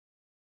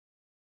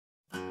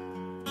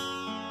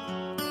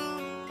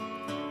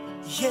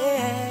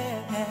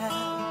Yeah,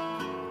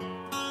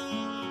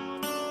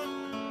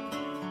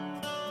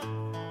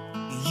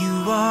 you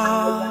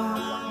are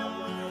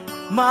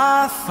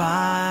my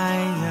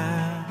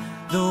fire,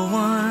 the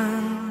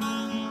one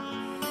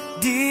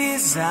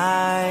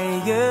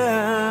desire.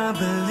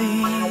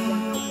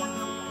 Believe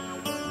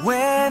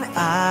when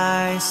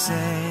I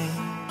say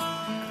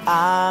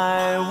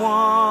I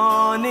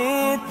want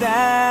it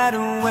that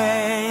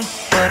way.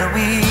 But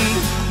we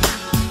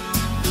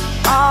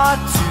are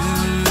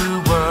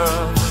two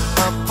worlds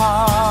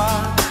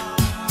apart,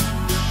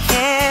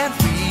 can't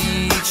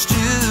reach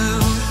to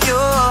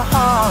your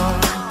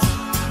heart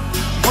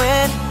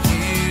when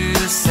you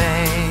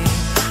say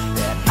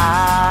that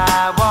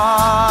I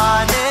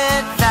want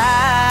it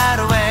that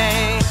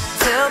way.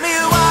 Tell me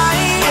why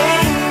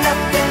ain't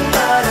nothing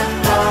but a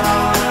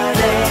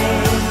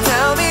heartache.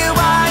 Tell me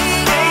why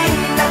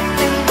ain't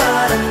nothing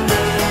but a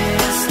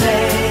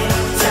mistake.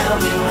 Tell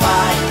me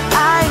why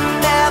I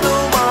never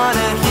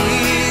wanna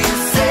hear you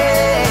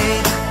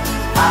say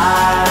I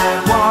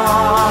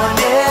want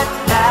it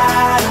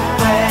that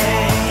way.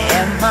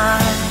 Am I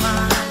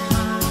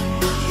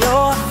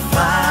your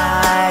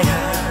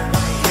fire,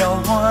 your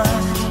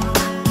one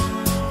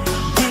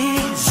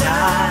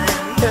desire?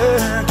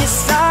 Yes,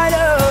 I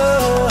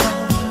know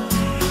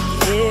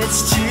it's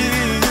too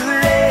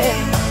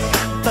late,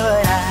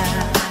 but I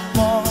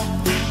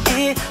want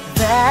it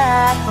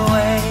that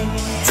way.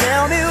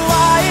 Tell me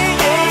why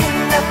ain't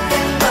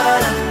nothing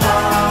but a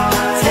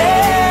heartache.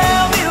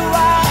 Tell me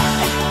why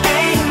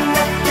ain't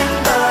nothing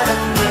but a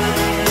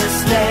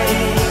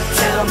mistake.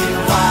 Tell me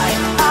why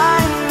I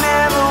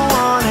never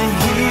wanna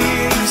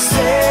hear you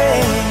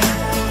say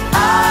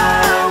I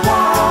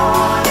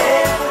want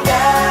it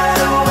that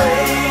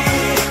way.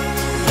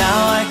 Now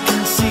I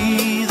can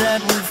see that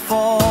we're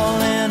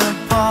falling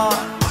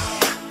apart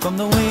from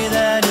the way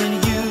that it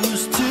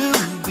used to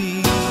be.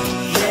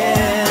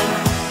 Yeah,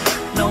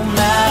 no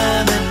matter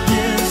the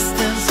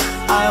distance,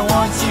 I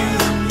want you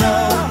to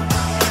know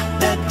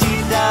that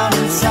deep down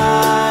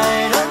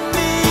inside of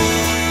me,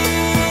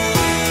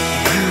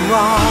 you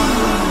are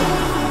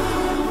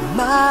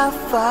my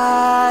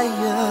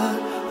fire,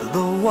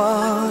 the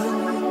one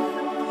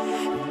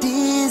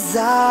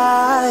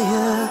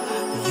desire.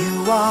 You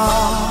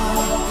are.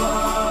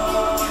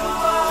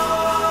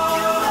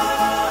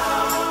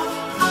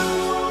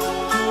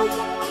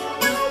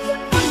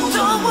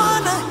 Don't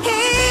wanna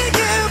hear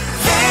you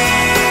say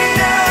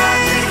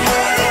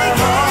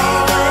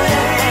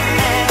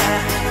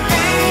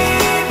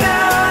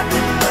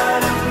nothing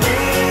but a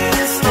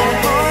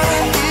mistake.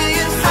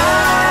 I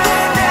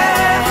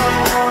never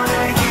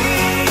wanna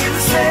hear you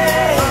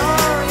say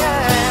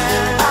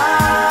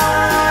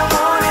I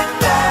want it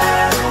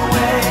that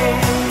way.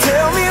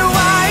 Tell me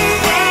why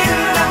ain't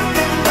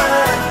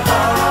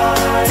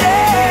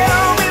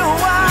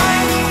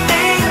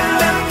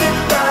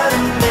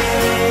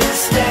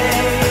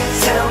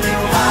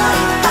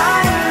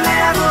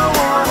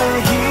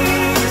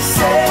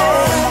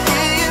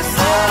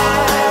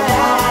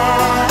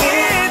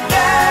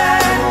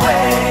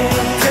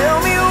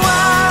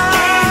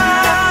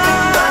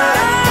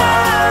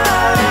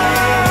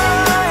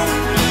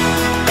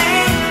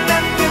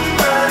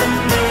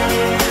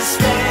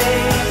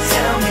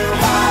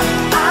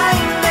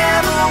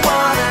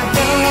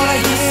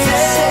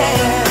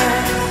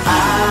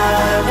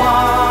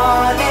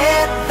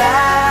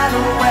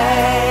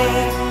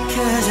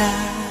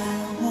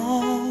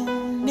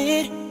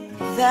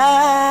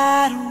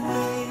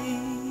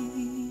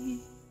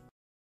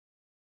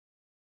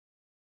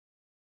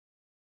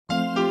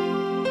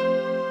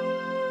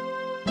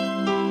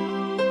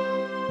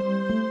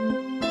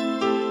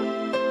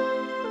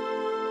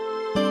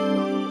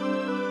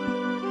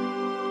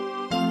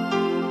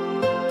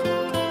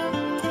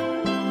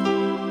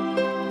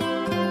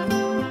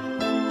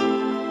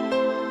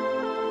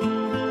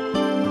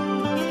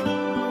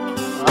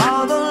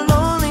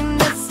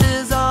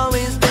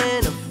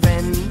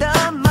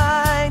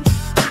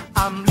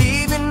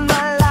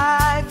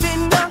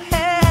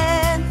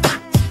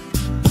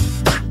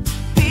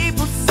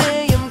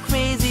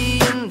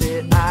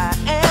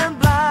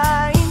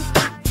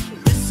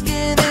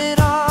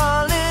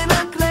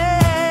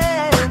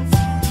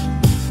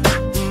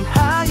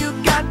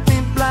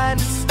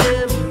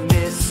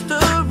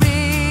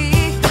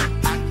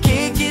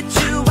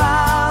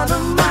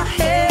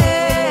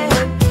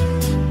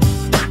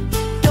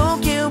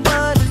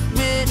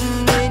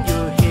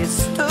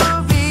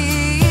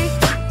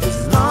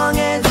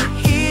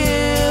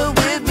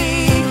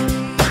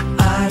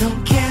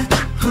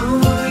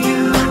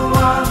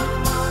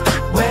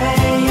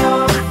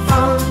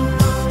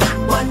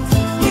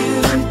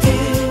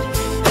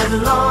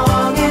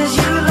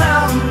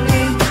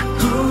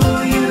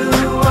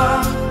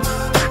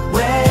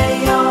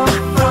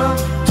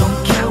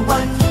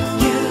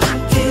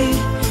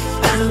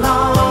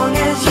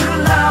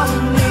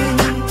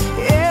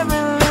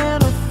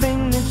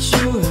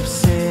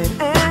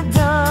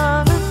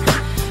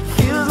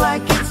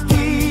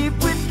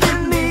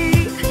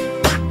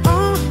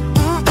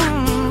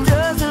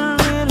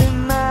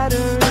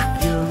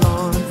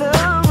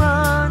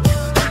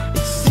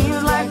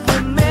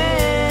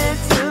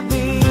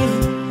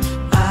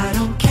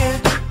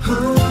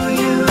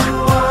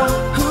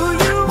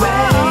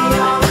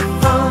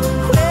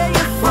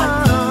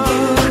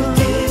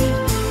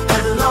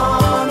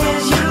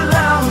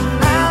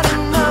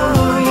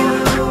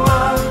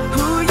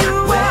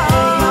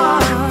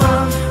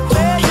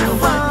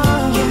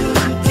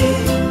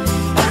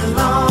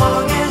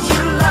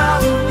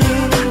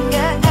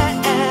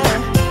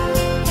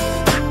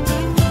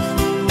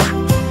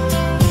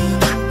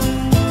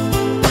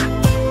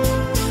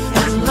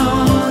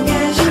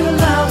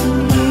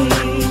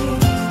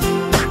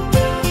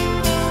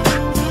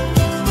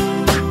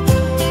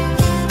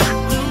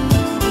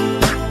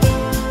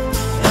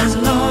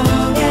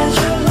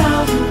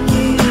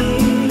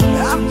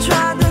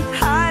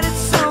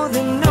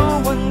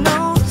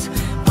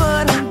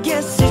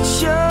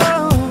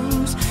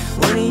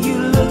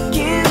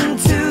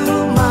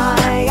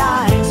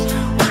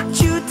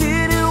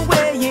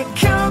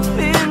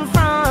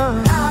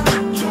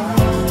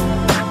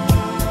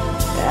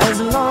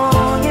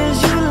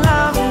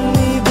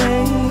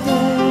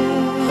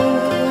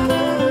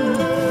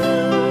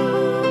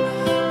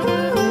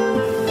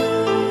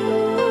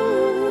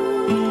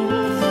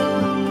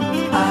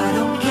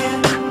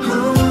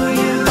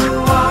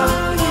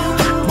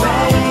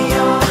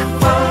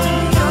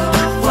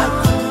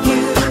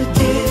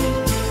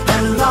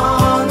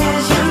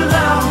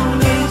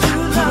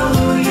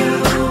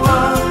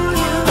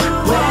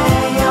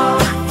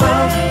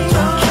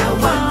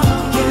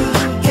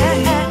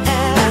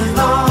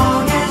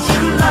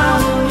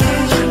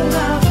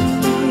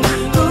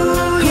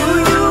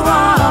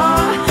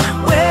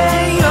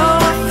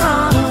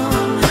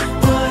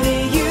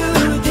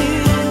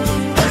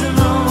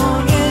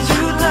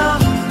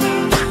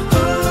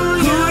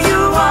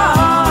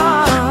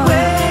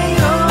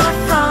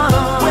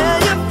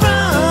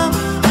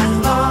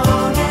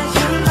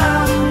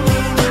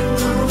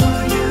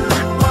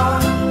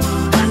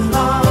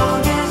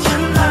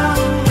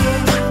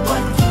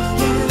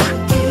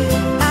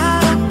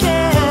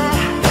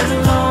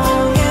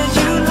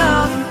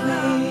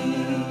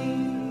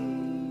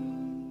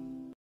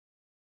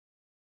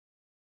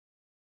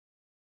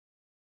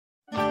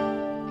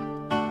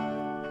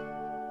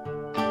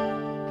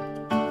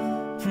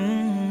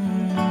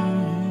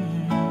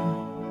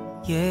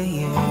yeah,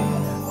 yeah.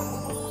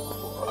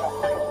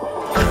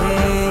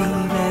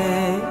 Baby,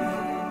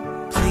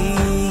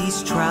 please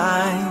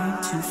try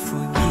to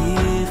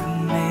forgive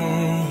me.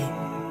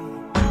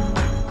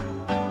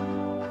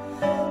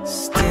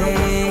 Stay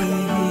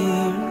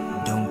here,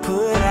 don't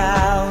put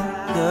out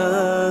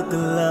the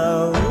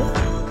glow.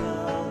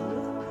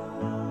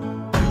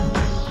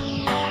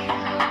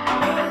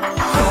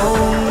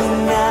 Hold me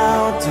now,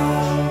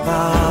 don't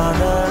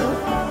bother.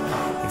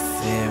 If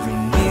every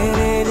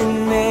minute it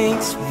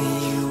makes me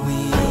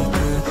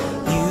weaker,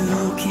 you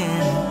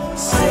can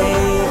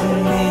save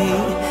me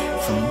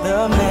from the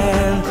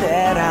man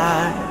that I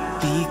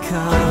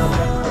become.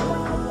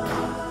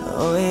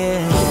 Oh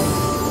yeah.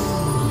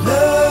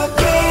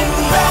 Looking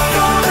back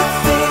on the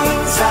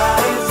things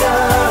I've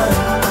done,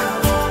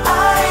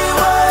 I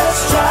was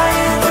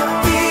trying to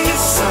be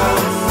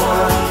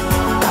someone.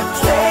 I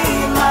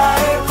played my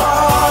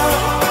part,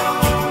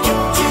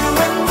 kept you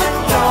in the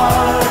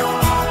dark.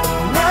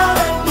 Now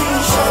let me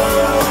show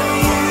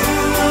you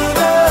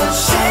the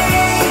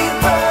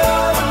shape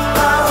of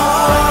my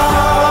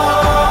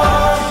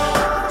heart.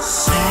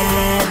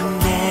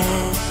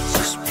 Sadness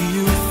is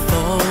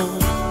beautiful,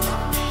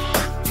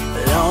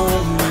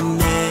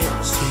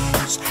 loneliness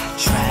is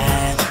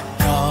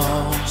tragical.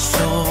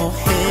 So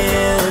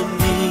help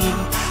me,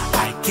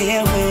 I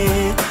can't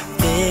win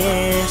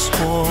this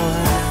war.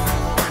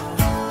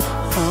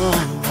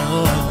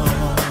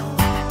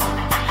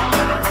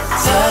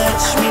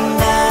 Touch me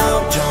now,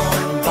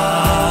 don't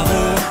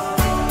bother.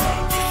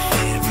 If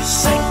every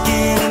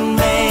second it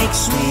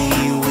makes me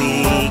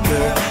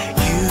weaker,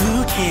 you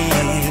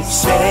can't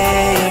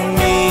save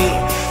me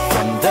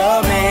from the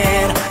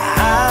man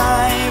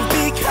I've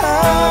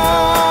become.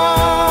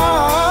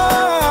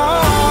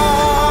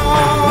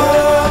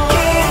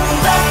 Looking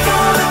back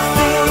on the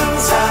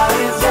things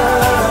I've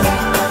done,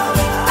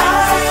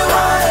 I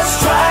was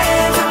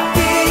trying to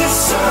be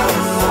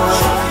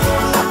someone.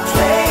 I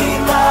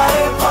played my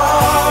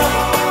part,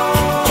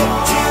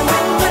 kept you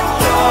in the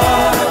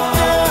dark.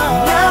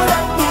 Now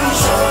let me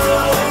show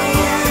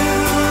you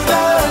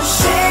the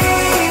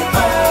shape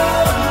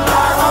of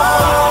my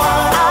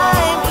heart.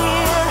 I'm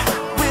here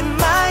with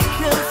my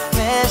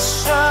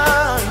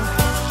confession.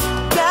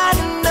 Got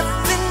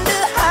nothing to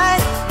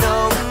hide no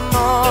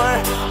more.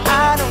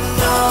 I don't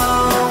know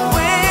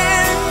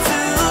where to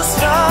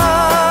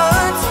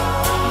start,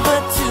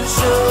 but to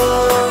show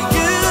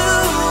you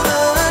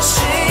the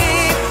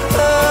shape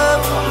of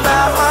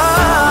my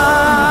heart.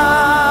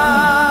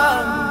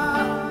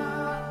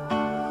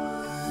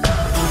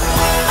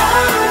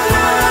 I'm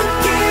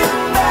looking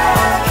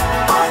back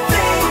on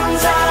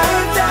things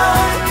I've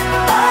done.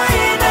 I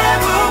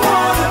never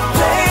wanna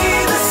play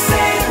the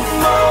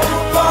same old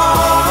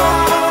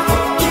ball.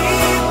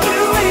 Keep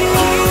you in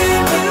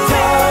the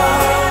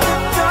dark.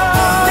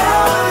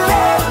 Now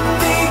let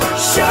me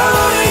show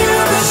you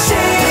the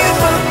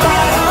shape of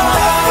my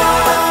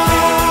heart.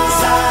 Things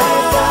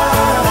I've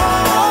done,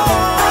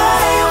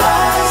 I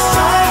was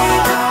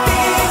trying to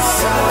be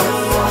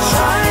someone.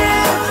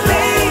 Trying to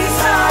please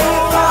my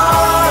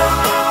heart.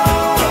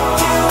 Kept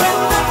you in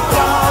the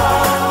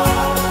dark.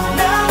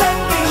 Now let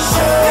me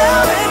show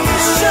you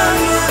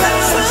the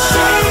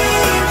shape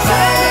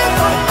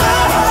of my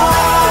heart.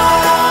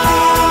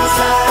 Things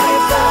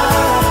I've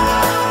done,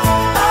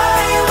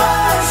 I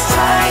was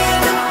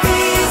trying to be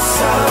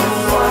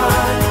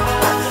someone.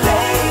 I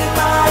played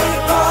my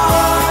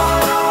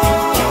part,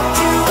 kept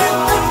you in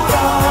the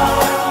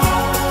dark.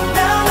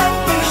 Now let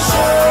me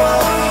show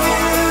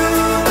you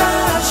the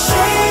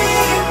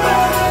shape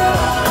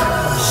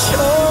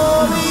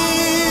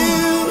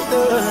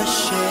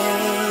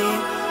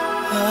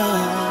of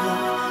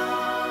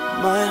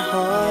my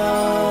heart.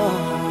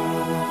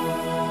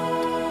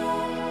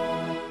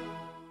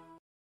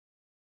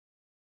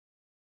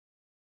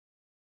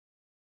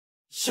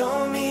 Show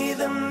me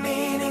the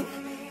meaning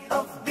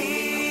of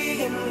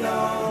being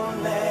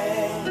lonely.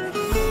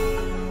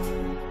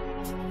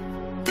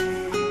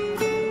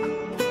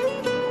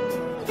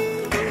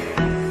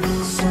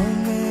 So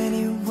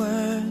many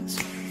words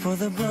for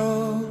the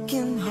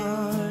broken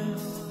heart.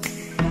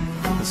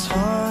 It's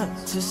hard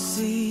to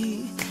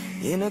see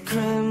in a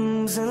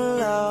crimson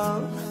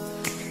love,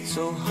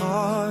 so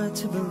hard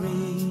to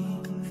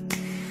breathe.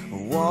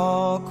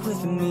 Walk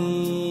with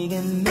me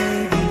and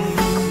maybe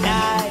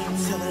night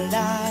till the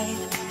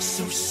light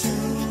so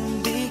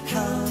soon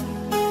become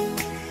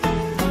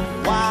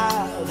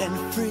wild and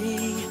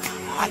free.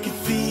 I can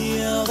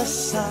feel the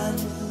sun.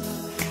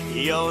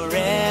 Your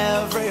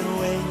every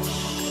wish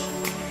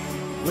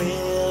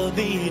will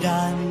be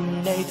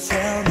done. They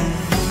tell me,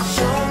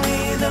 show me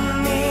the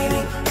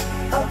meaning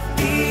of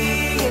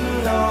being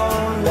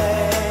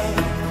lonely.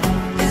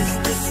 Is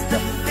this the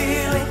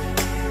feeling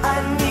I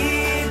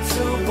need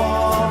to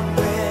walk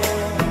with?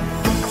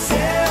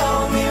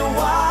 Tell me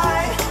why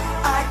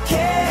I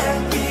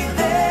can't be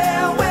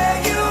there where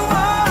you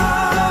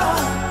are.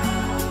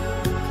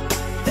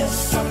 There's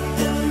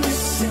something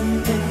missing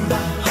in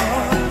my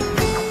heart.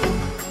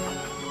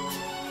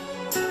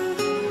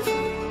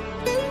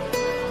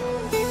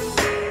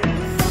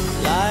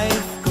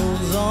 Life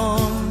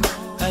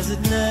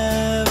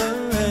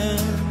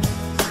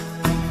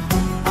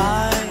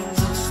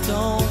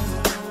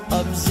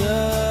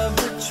Observe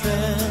the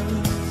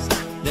trends,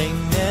 they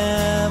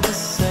never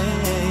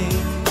say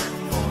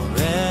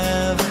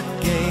forever.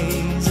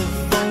 Gaze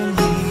upon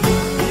me,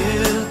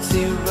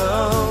 beauty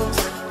rose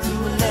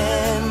through an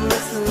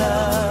endless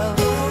love.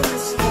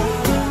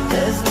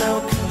 There's no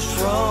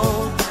control.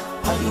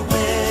 Are you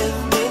with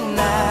me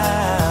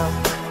now?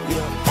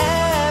 Your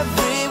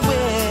every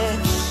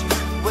wish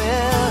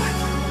will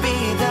be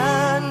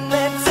done.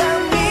 Then tell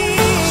me,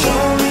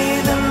 show me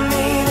the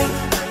meaning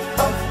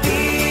of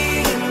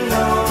being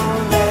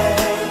lonely.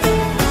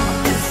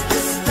 Is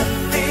this the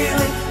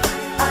feeling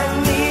I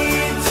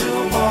need to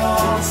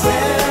want?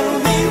 Tell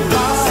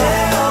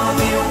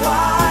me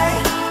why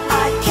I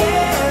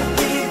can't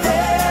be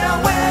there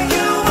where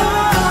you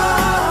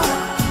are.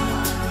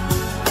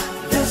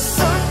 There's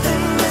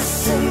something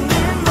missing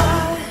in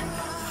my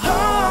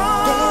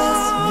heart.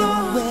 There's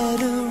nowhere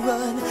to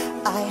run,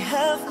 I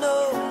have no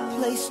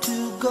place to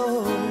go.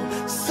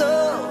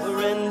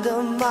 Surrender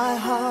my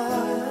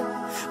heart,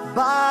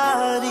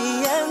 body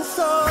and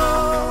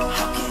soul.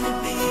 How can it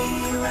be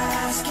you're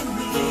asking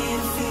me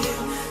to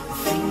feel the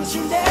things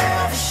you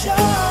never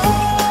show?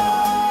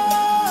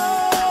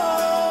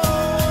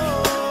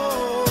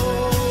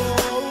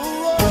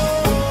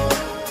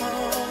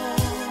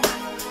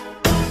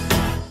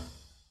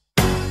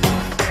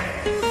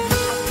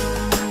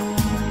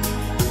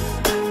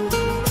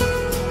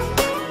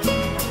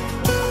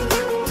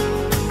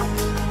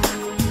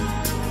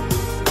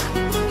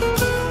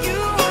 You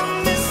are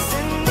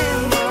missing in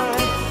my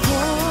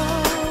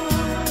heart.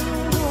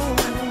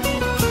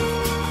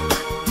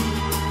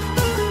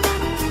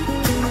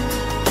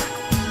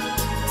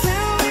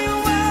 Tell me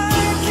why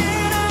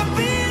can't I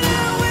be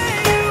there where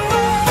you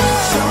are?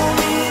 Show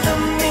me the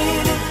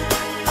meaning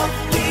of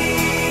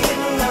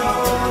being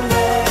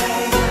lonely.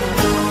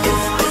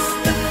 Is this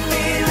the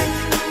feeling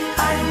I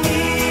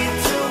need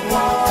to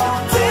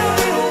want? Tell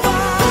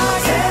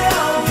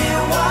me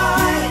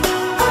why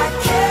I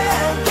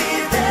can't be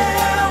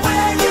there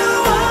where you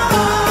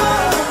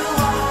are.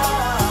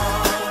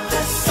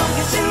 There's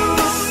something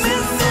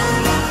missing in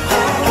my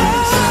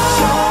heart.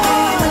 Show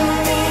me the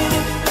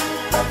meaning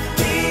of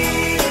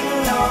being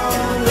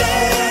lonely.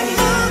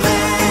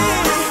 Is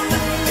this the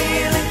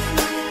feeling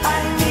I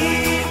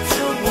need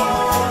to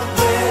want?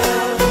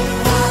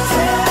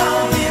 Tell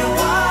me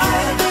why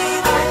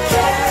I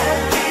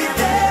can't be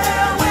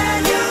there where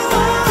you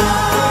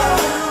are.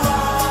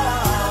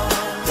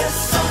 There's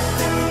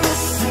something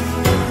missing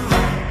in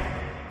my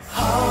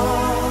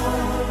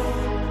heart.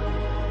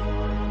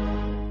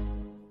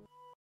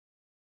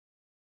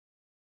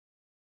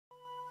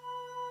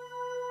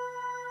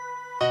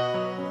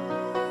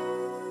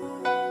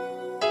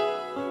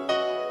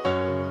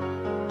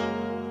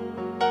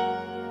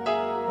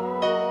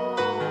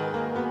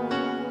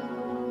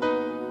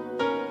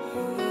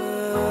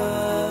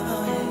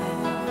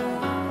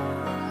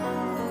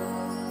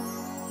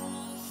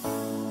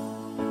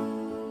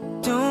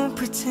 Don't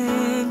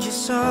pretend you're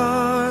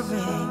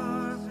sorry.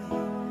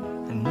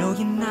 I know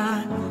you're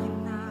not.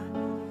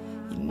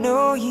 You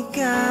know you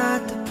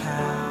got the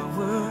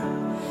power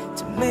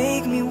to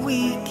make me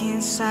weak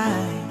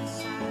inside.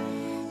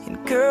 And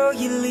girl,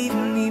 you're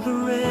leaving me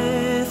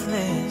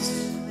breathless.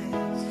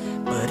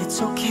 But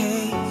it's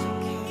okay,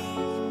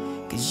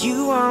 'cause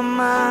you are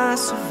my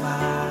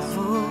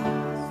survival.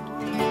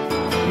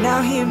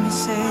 Now hear me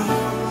say,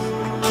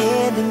 I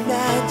can't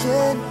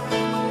imagine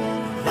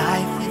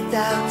life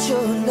without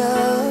your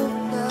love.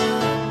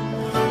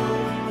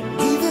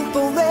 Even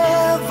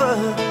forever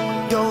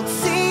don't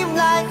seem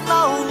like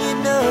long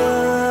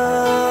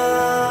enough.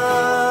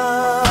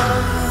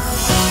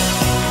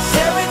 'Cause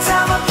every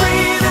time I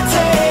breathe I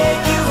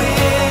take you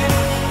in,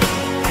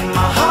 and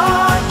my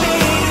heart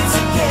beats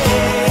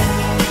again.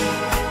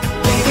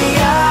 Baby,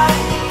 I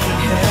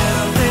can't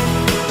help it,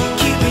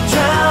 keep me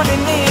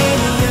drowning in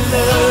your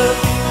love.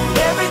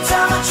 Every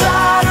time I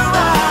try to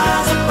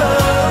rise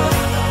above,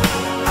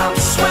 I'm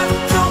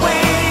swept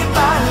away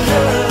by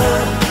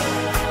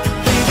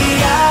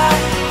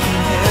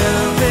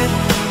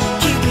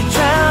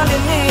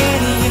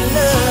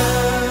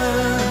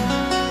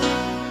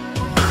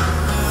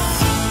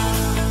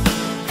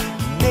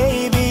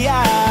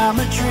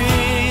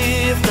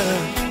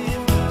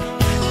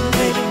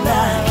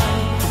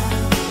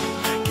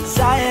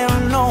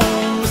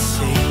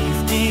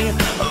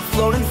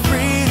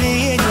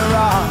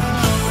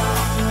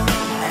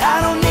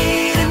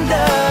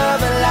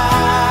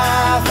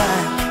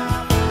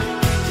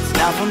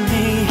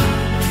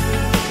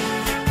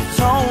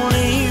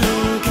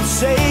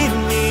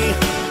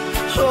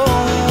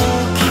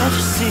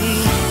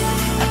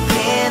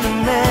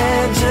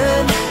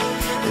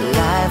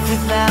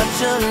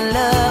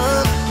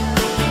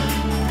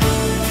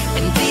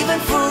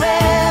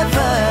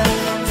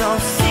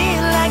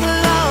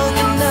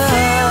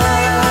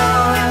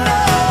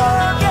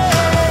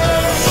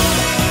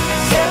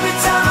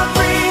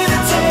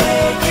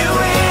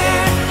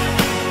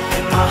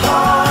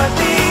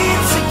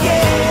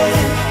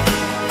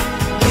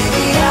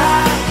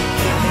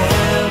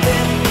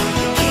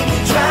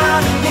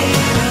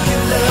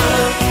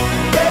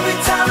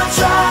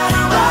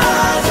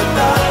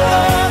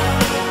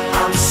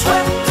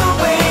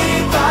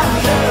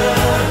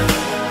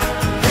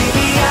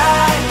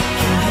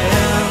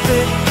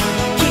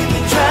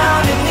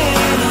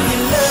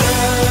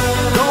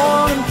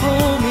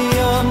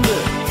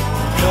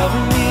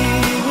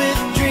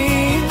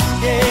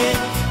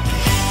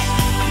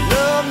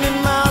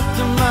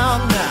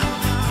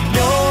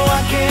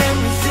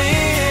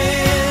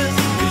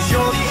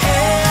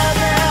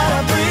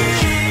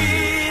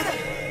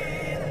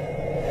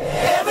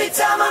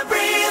time I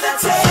breathe, I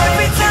take.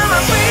 Every time I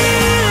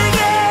breathe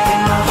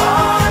again, my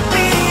heart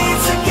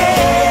beats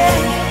again.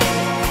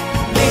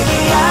 Baby,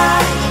 I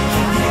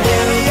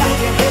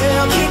can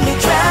help keep me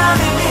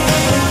drowning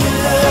in your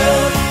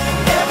love.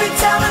 Every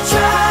time I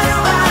try to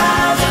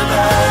rise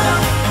above,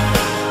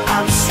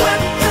 I'm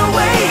swept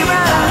away by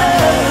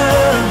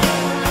love.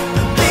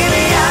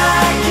 Baby,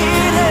 I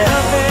can't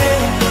help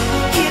it,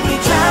 keep me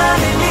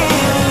drowning in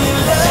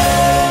your love.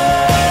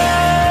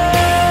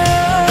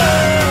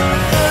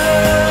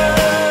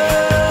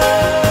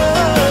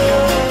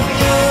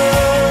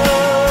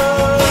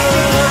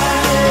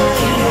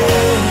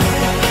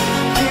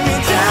 Keep me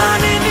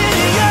drowning in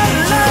your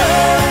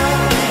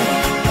love.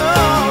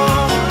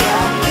 Oh,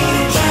 got me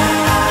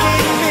drowning,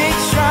 keep me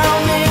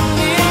drowning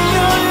in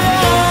your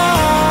love.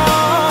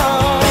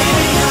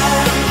 Baby, I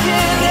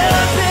can't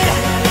help it,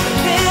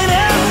 can't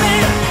help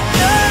it,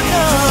 no,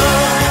 no.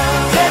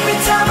 Every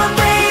time I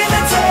breathe,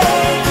 I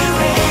take you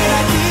in,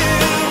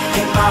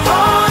 and my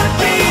heart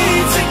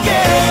beats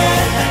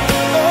again.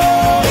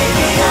 Oh,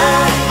 baby,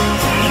 I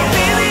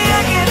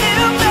can't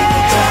help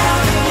it.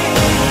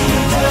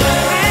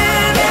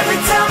 And every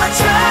time I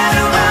try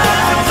to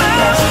rise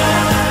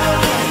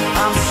above,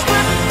 I'm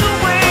swept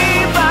away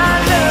by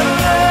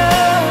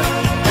love.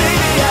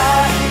 Baby,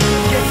 I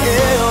can't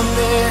help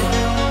it,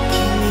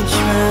 keep me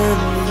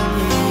drowning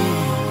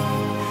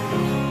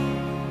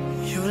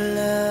in your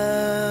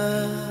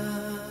love.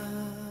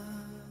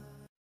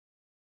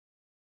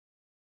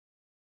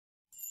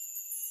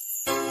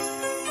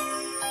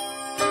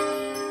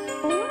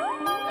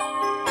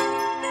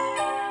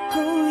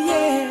 Oh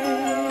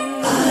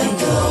yeah, I'd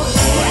go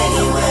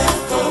anywhere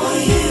for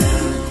you,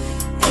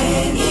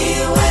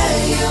 anywhere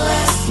you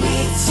ask me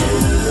to.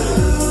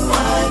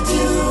 I'd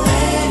do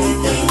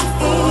anything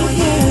for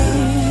you,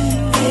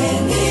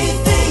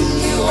 anything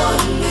you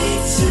want me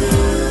to.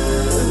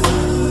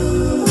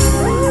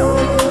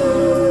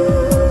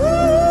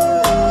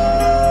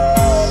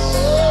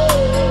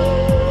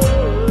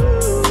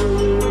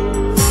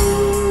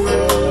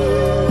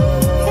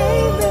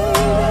 Hey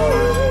baby,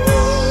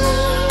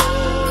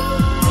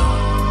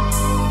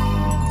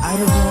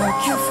 I'd walk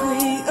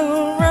halfway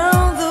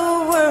around the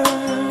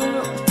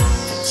world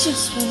for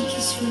just one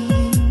kiss from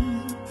you.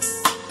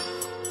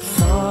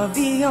 Far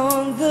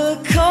beyond the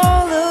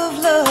call of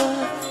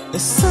love, the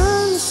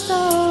sun, the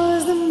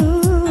stars, the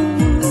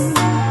moon.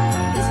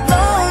 As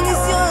long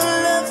as your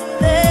love's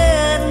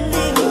there to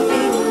lead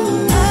me,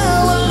 I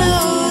won't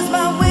lose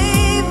my way,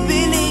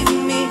 believe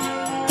me.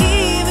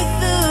 Even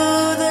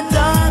through the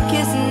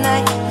darkest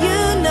night, you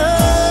know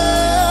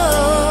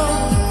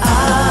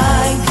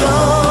I'd go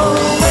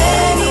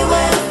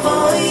anywhere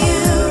for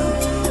you,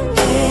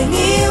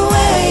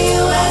 anywhere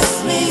you ask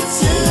me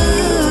to.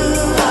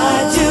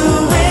 I'd do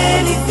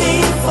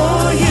anything for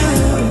you,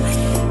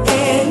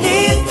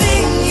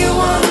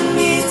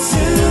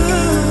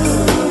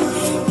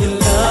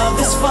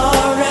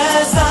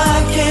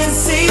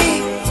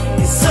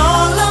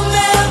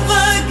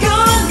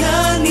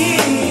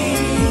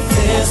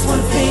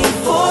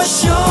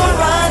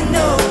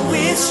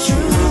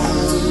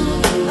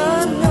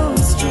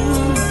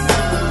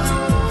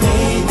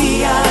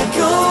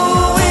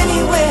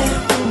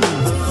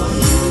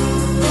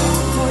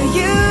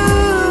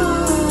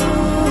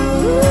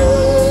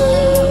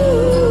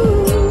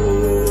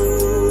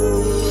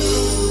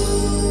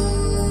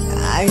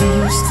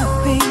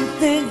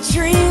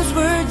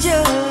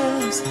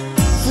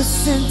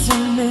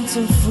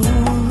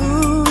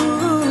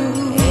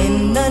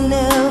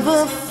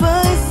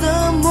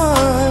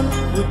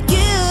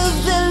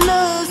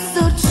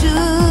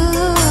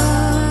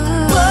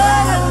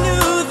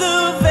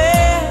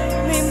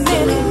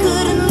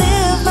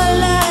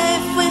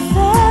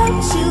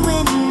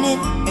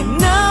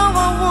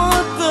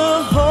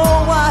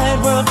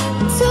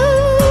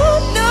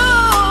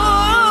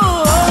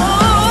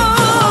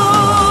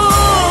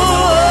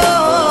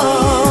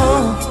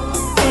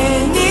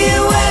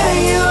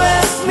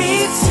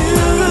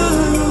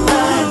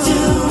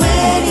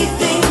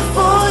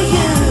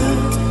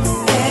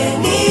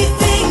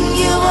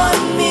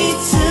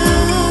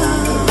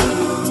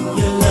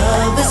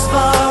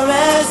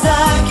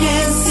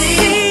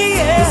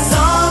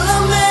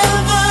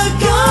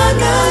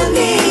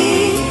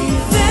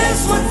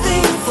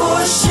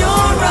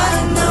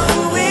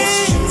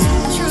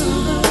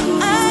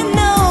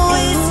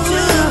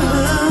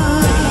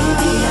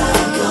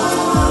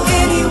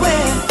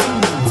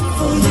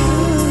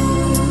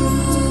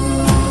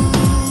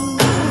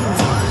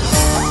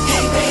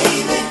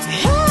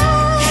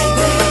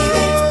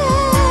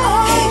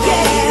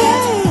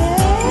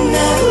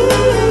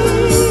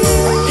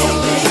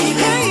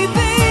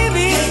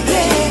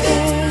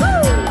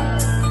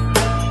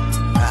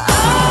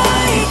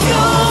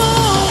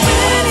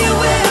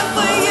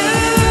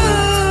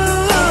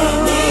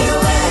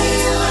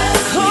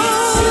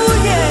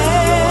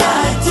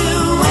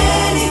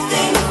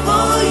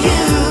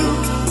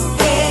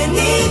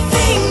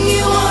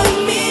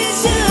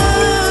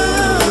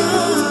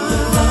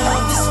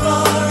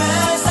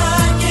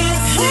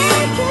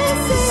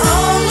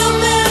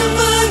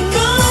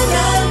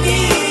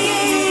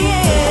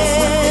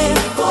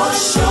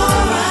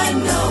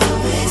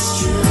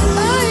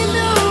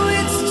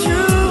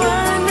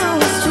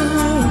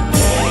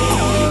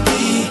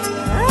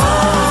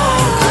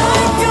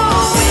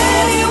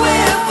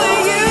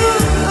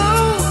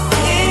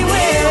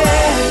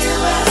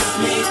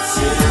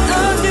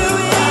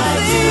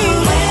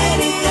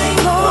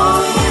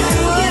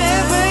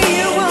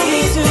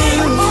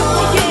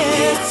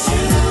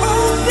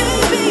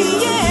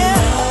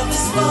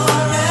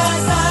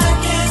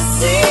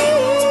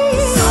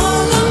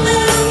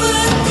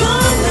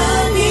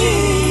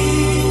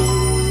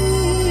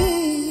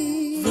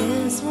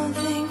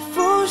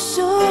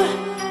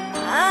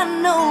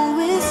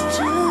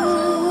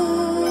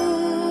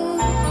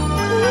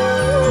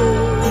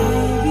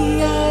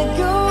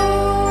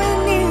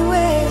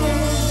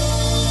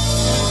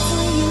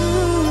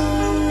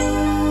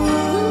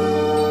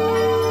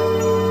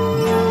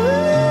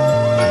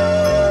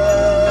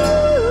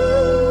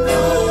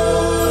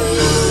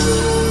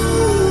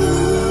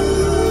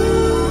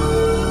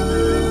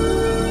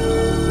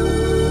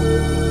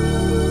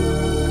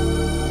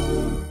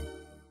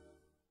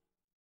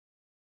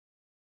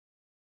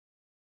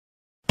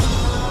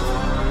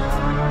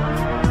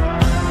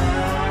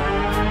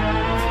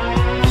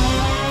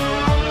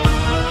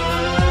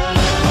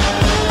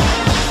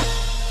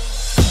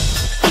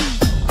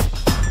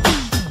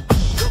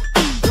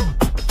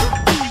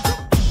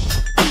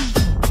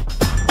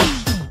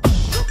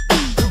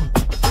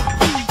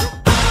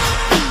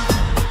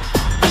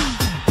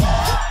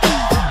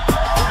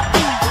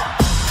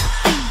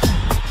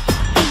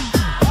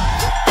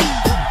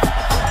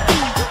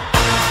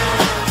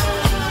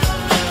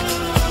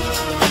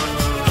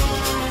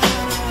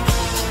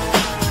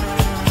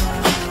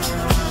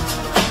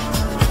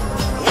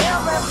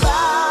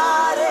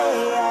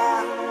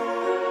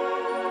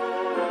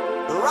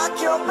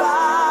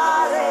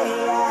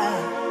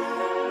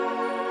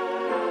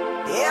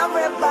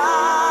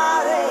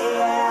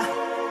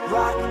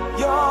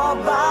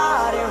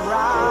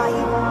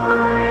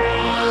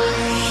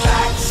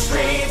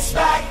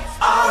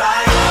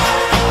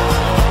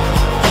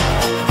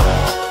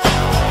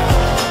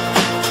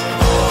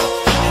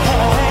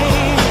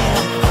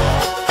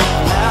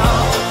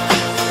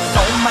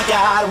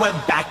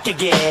 back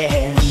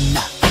again.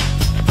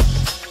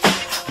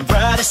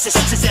 Brothers,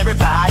 sisters,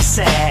 everybody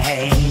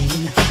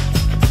sing.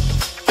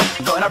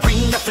 Gonna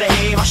bring the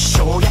flame, I'll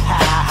show you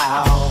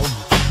how.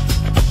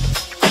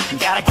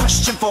 Got a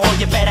question for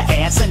you, better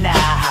answer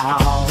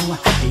now.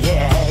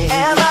 Yeah.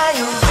 Am I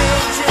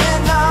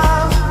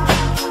original?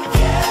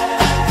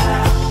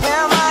 Yeah.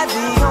 Am I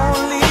the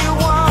only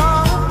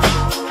one?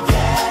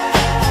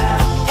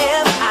 Yeah.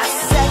 Am I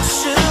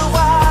sexual?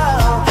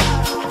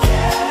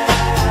 Yeah.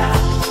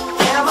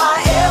 Am I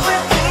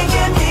everything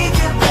you need?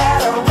 You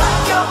better rock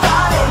your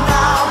body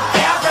now.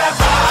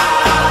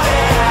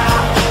 Everybody,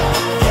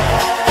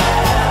 yeah.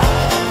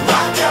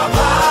 Rock your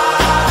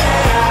body,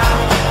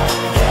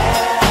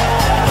 yeah.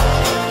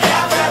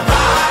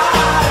 Everybody,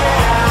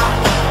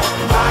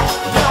 rock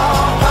your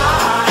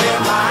body,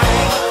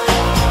 right?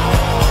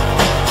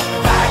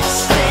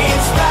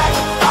 Backstreet's back,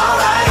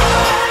 alright.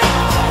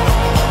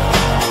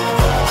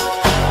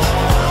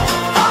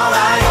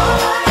 Alright.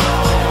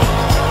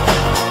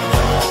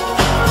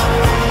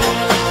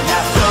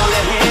 Now throw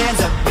your hands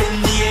up in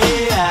the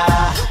air.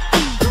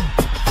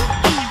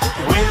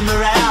 Wave 'em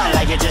around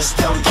like you just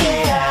don't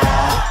care.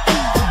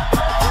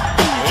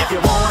 If you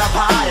wanna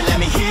party, let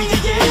me hear you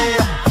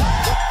yell.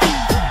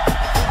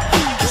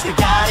 'Cause we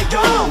got it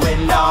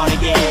going on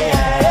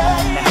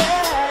again.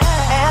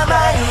 Am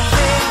I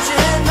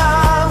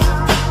original?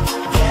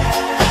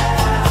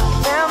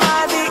 Yeah. Am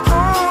I the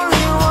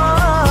only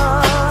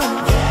one?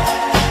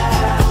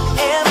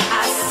 Yeah. Am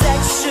I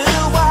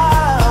sexual?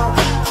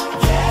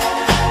 Yeah.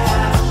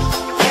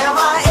 Am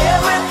I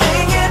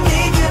everything you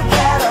need? You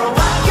better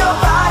rock your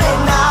body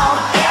now.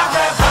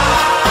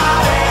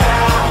 Everybody,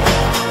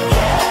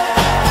 yeah.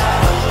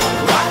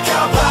 Rock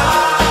your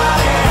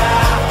body,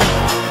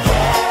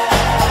 yeah.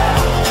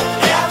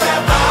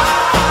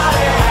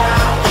 Everybody,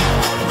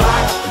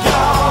 rock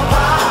your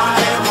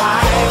body,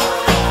 right?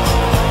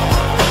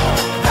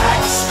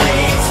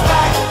 Backstreet's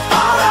back,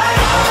 alright.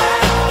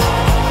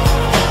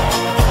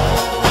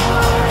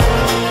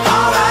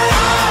 Alright.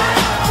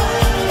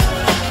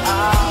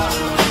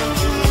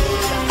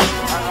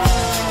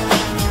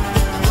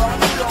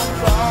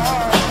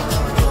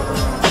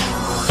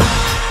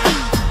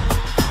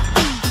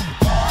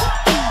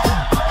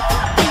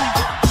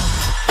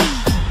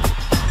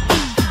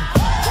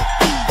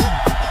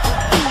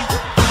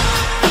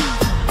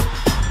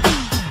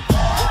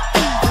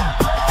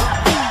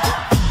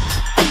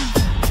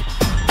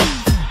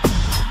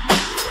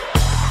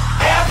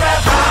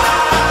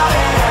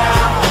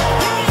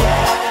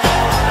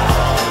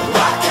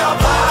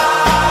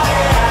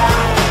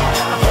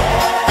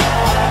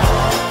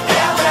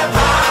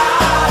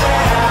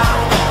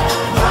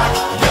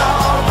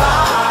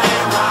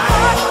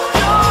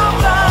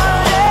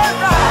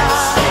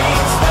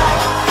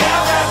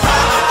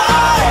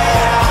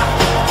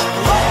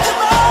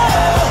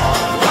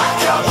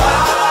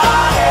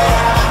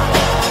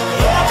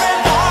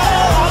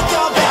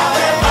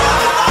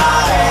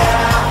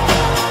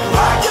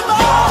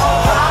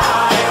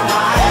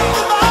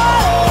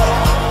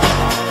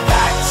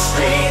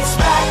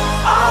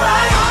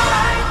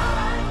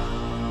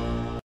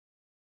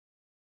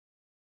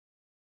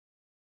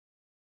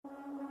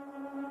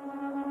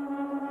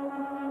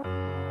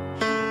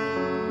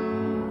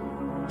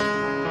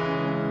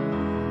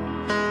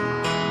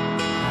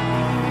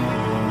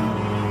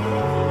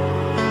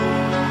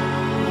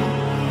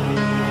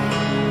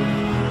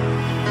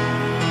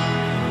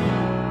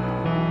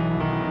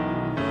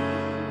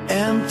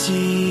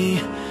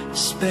 Empty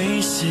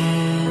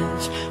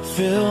spaces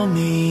fill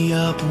me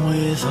up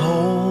with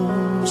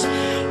holes.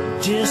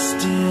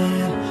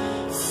 Distant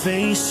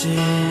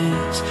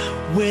faces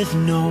with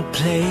no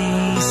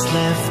place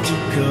left to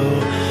go.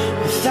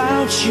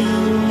 Without you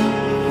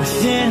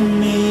within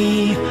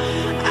me,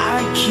 I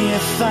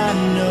can't find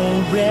no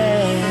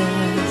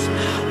rest.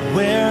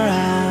 Where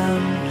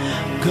I'm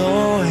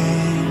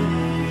going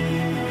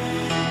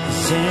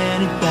is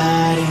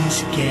anybody's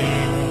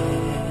guess.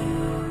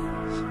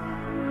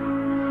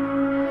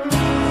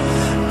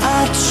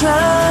 I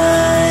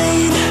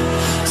tried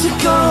to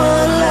go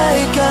on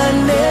like I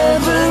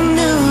never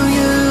knew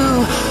you.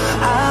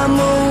 I'm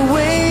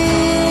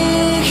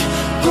awake,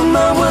 but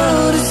my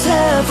world is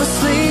half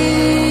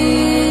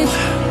asleep.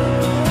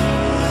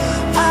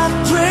 I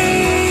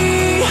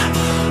pray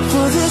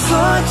for this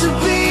heart to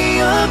be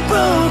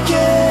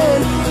unbroken,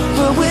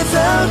 but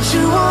without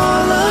you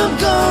all I'm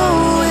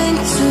going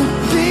to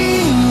be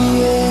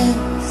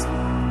is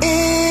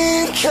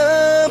incomplete.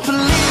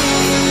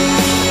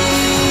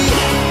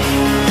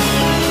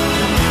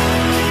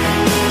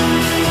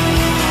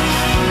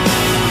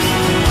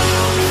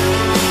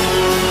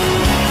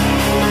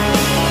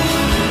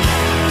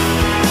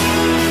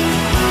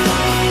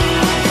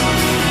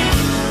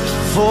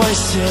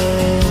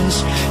 Voices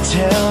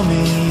tell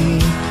me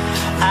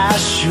I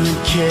should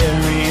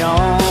carry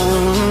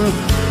on,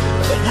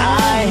 but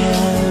I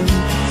am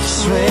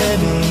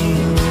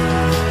swimming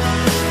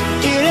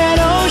in an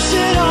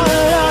ocean all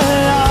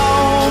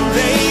alone.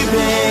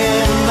 Baby,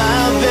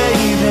 my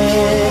baby,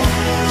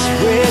 it's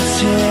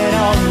written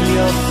on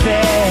your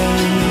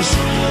face.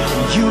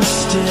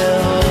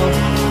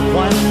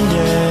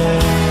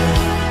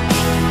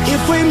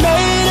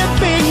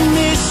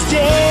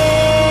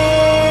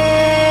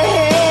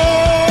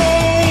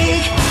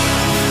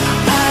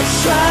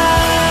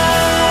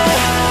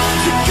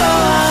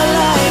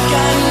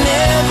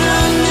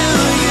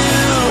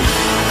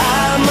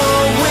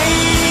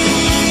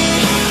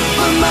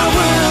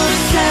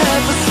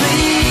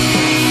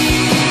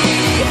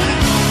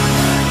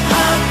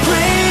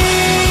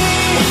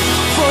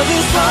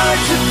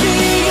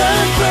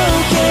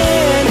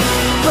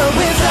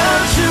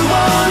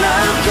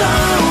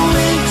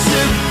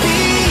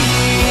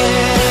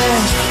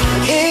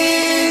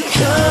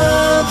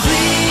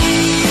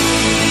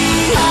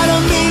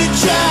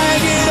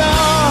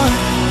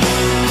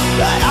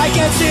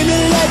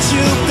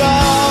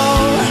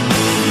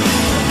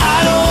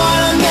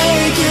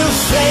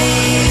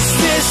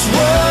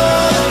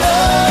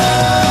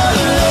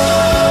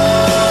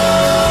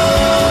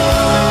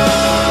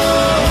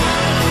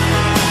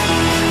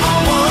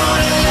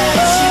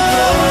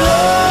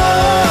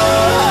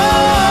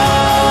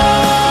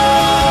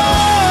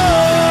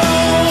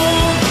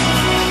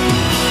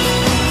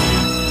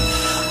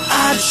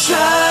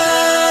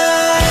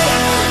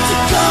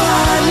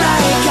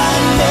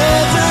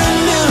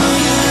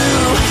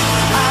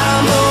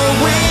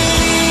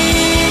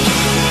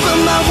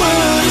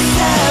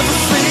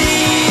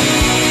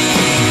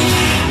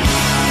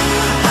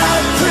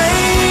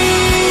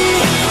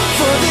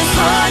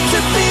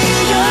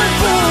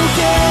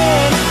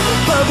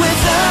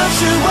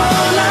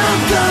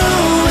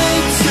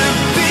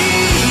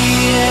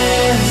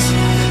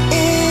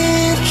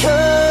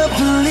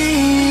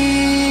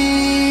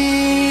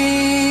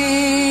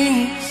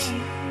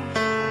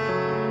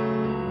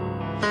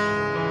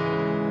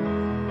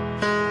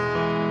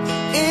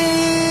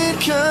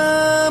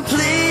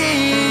 complete.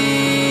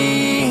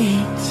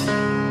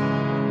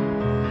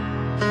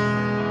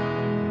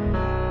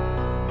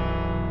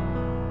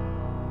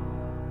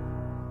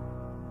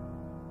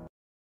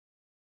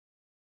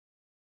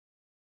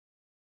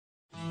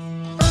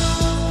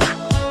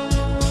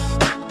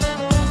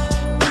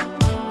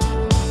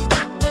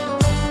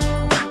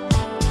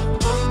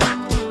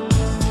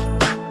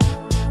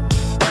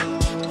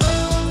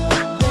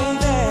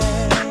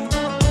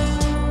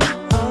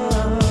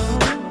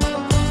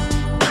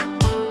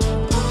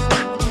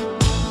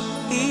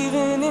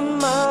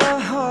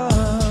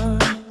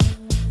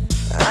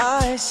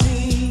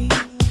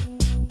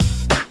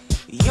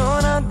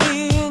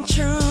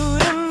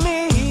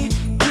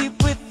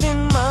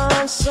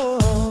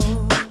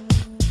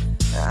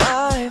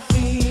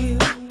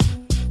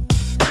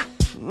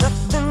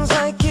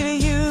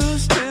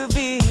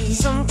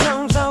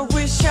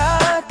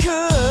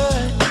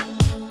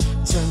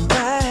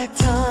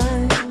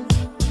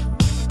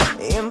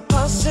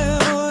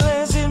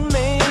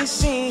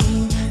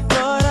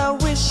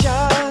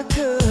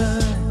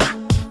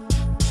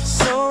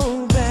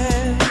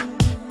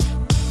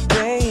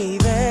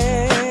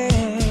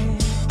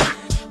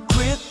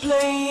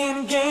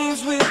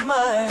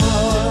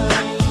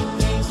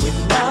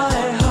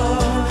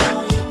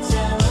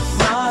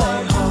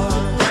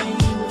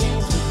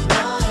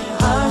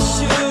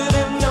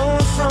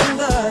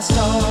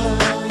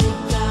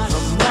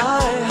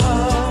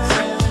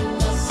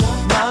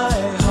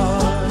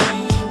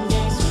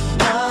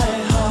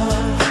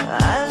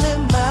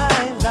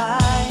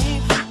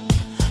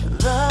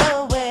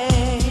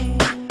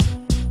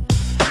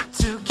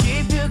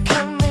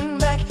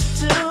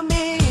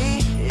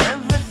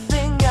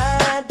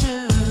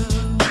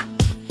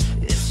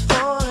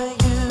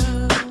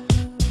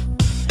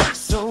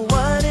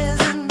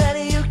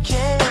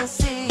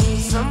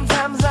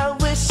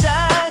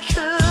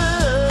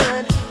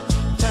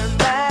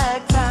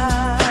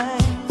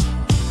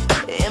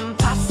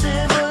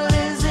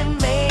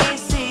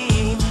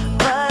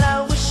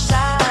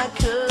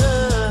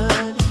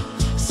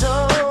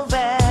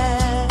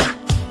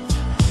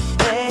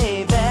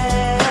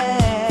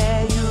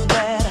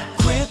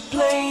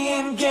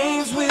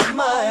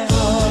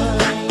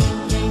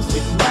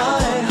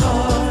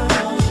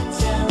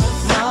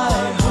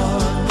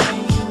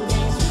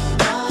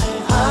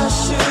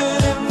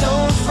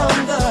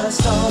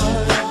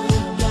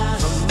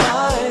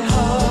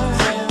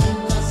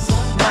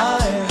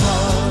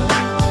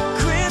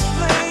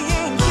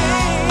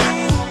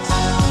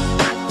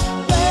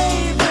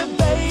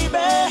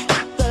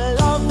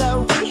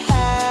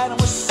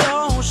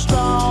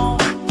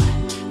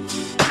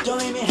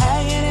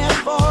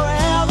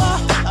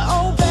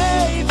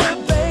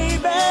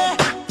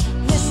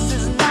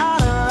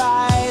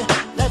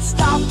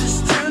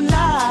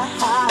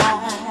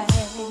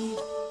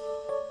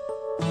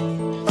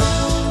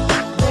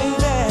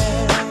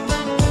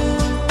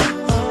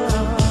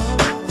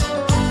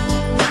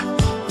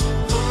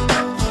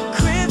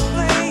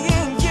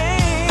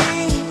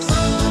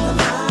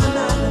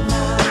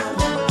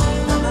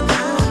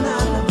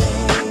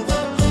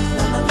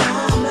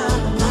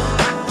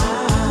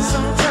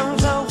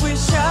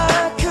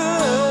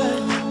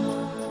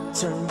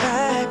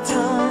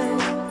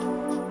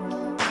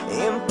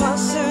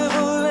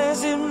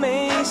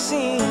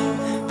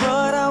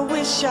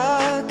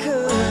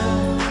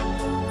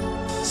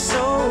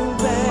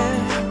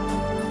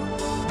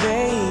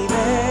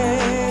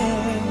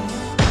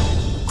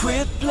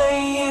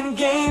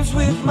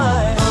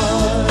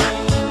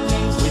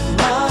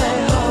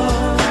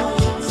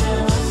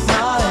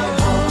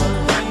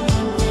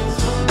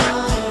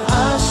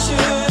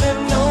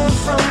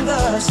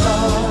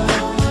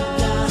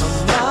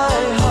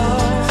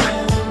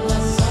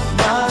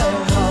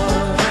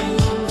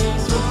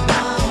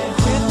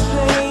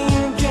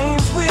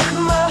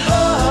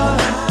 Heart.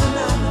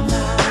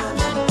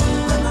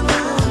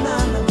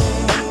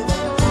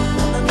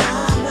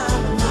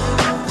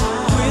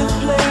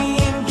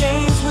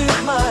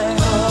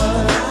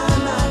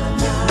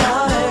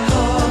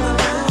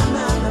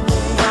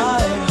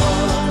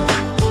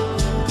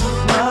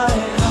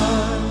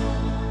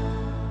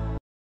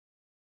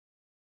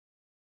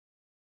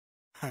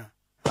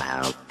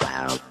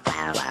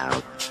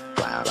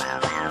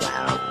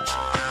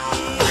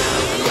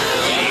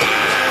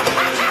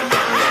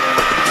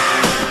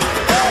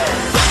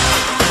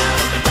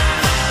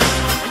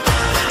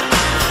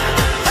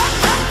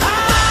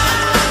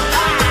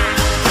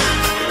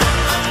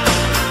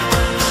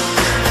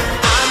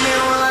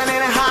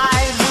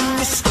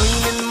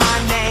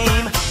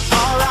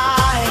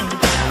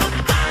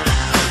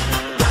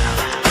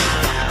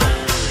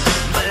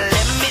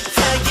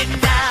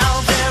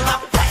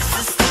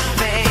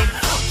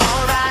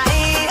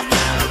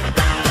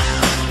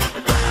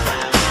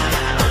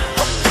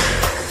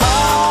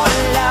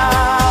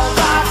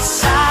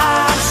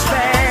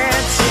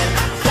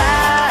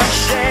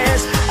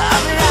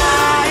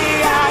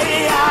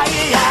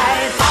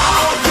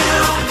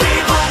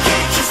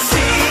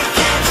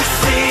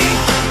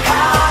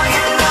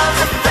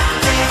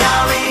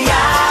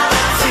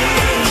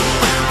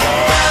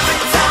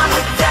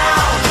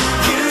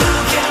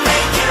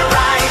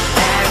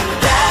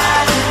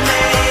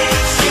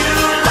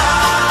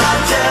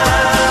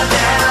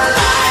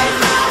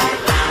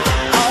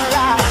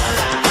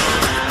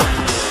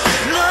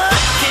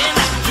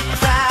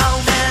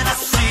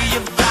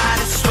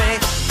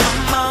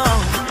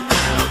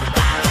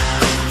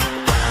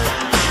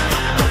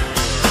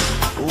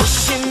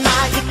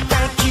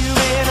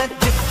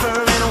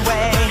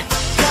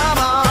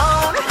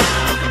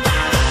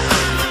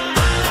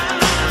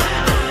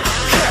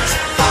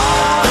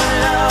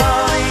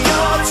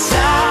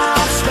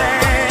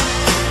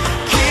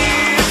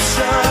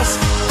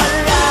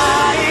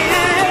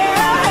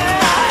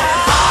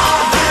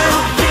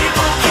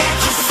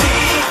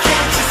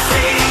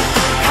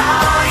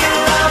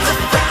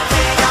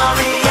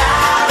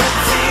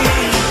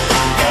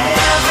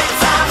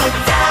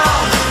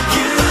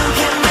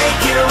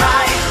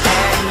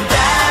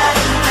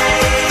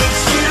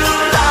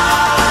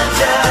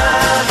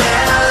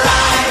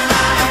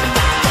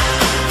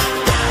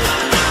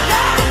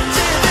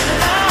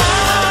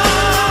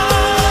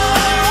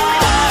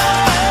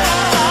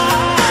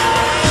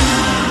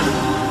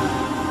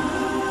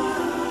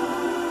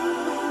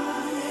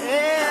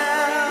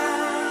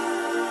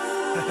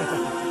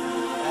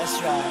 That's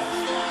right.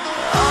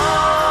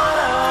 All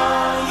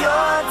of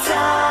your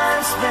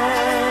time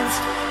spent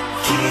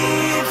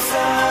keeps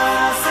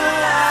us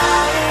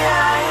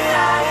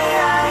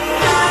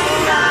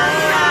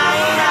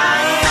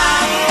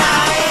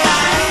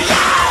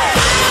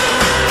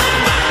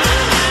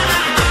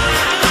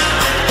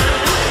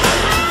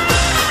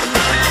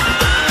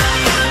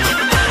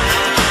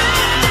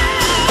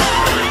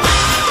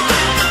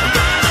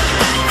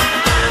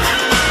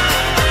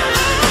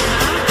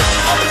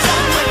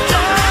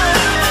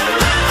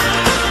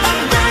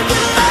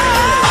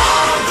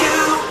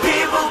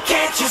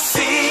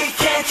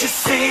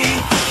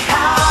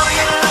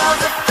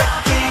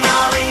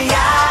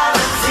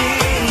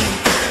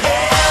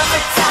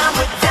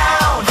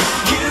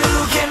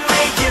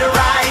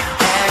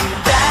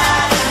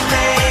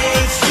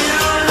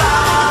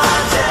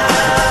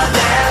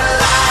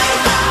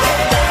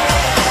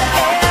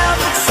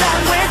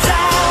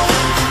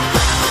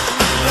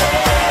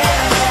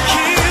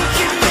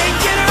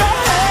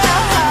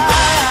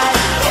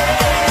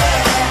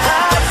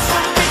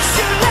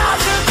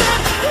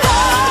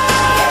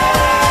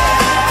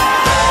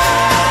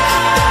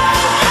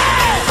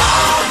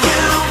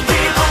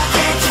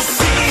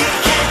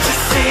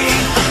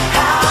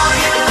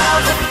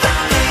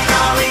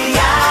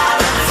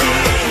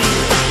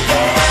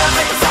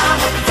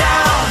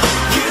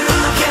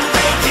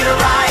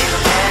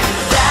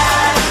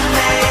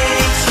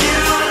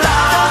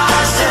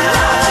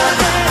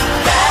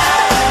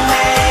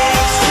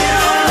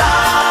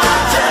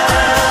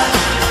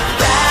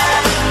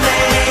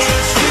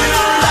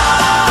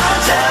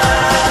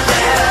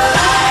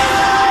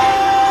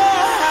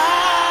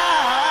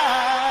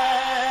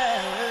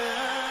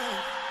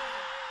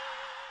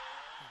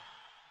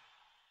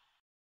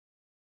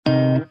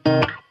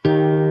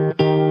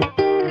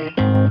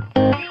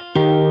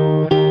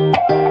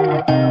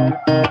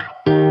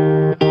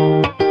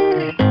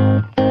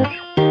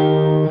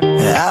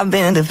I've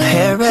been to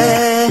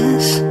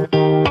Paris,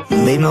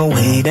 made my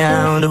way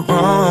down to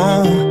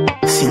Rome,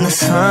 seen the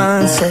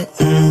sun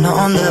setting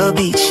on the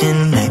beach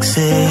in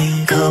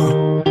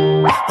Mexico.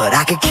 But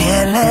I could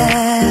care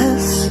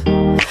less,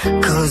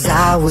 'cause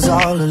I was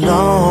all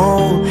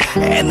alone,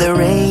 and there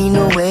ain't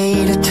no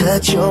way to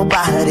touch your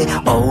body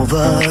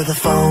over the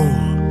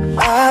phone.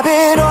 I've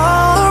been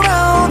all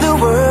around the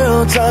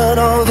world, done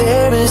all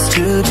there is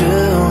to do,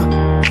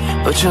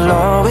 but you'll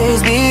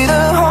always be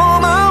the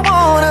home I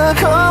wanna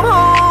come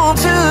home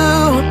to.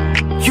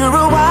 You're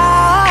a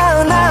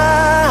wild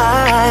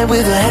night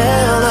with a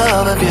hell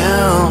of a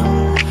view.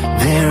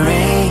 There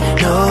ain't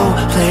no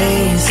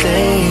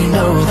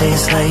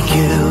place like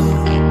you.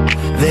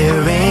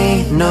 There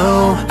ain't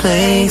no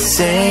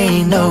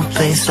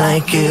place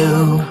like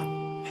you.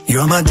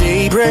 You're my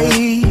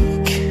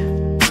daybreak,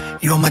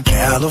 you're my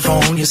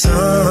California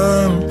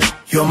sun,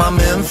 you're my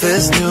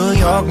Memphis, New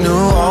York,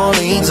 New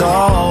Orleans,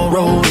 all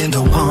rolled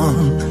into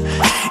one.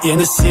 In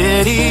the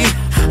city,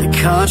 the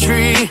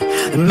country,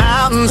 the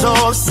mountains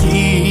or the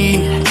sea,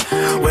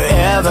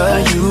 wherever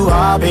you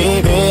are,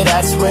 baby,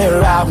 that's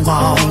where I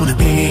wanna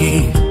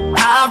be.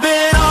 I've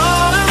been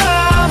all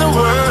around the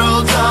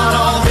world, done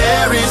all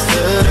there is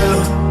to do,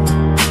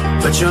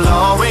 but you'll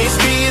always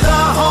be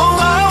the home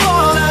I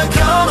wanna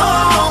come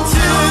home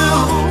to.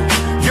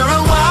 You're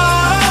a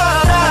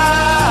wild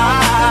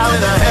eye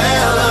with a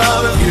hell of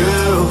a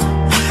view.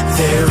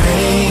 There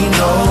ain't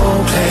no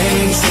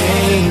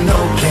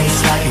place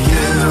like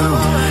you.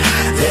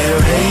 There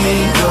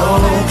ain't no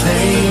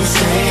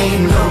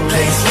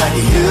place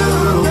like you.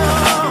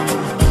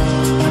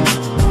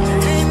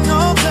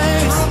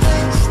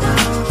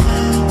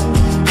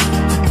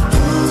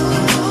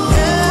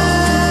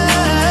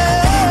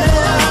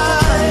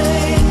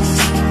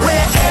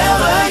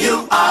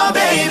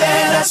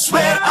 That's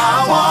where I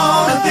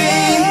wanna be.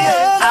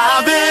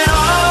 I've been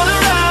all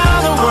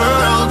around the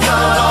world,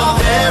 done all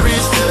there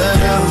is to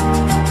do,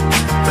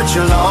 but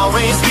you'll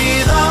always be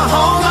the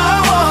home I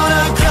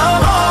wanna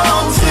come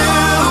home to.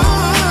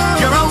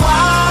 You're a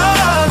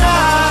wild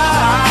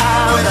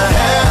eye with a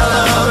hell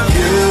of a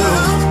view.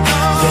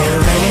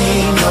 There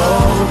ain't no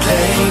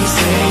place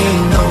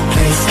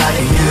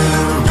like you.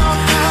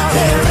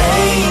 There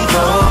ain't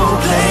no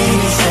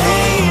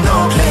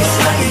place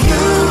like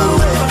you.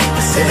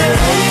 I said there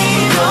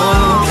ain't no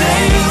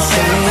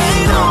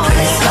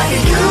place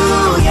like you,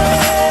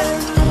 yeah.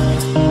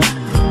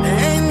 There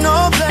ain't no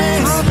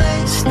place,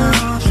 no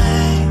place,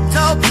 ain't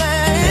no place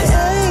like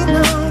you.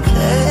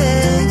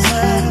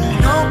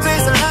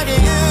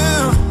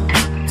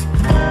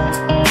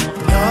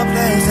 No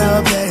place, no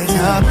place,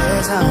 no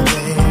place, no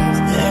place.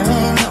 There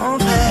ain't no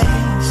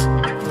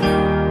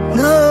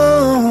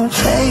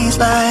place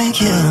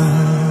like you.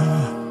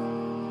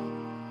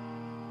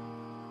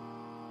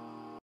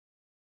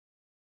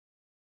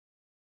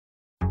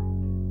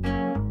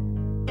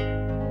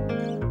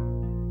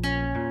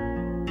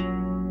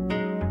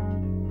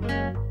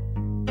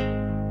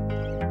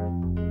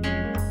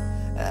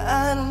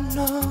 I don't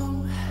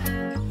know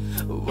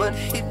what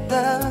he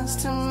does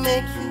to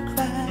make you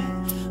cry,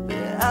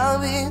 but I'll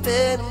be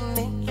there to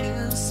make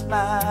you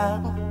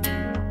smile.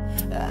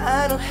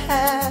 I don't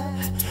have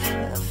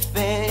a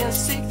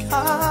fancy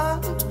car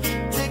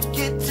to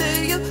get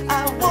to you.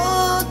 I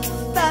walk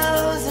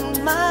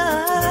 1,000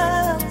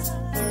 miles.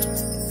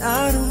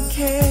 I don't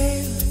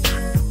care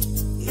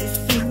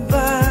if he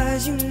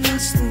buys you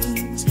nice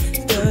things.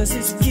 Does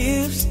his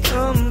gifts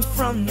come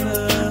from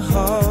the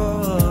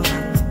heart?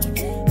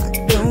 I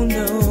don't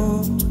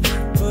know,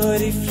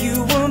 but if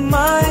you were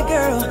my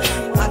girl,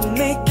 I'd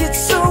make it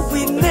so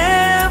we'd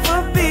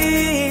never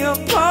be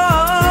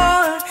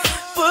apart.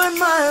 But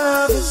my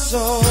love is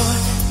all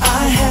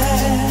I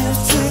have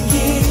to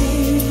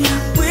give.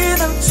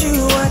 Without you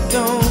I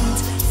don't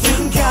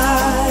think I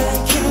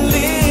can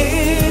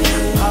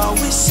live. I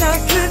wish I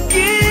could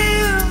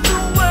give the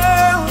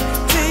world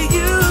to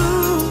you,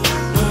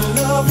 but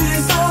love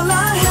is all I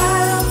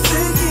have to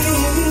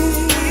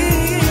give.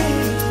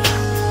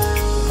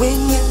 When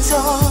you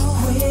talk,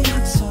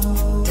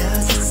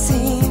 does it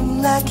seem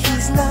like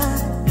he's not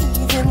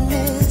even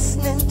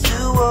listening to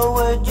a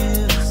word you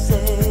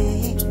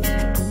say?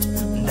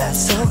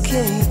 That's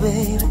okay,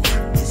 baby,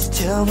 just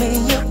tell me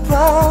your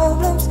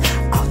problems.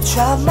 I'll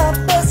try my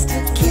best to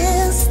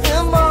kiss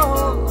them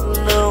all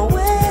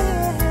away.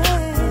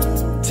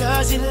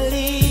 Does he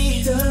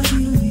leave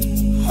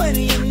when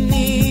you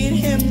need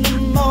him the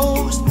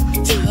most?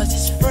 Does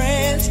his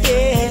friends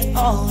get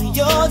on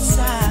your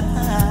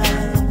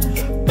side?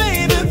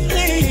 Baby,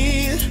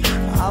 please,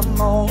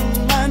 I'm on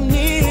my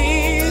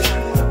knees,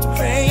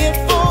 praying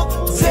for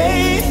the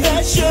day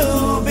that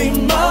you'll be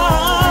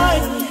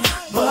mine.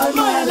 But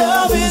my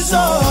love is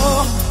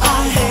all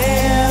I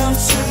have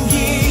to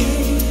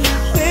give.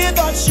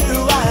 Without you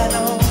I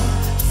don't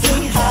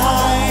think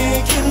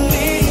I can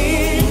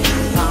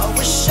live. I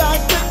wish I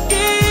could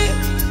give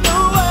the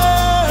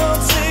world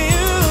to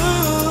you,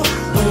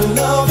 but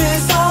love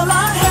is all I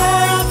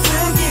have to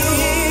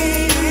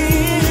give.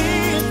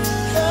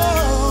 Oh,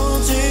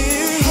 to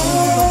you.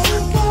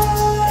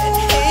 And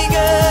hey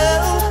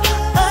girl,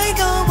 I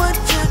don't want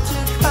you to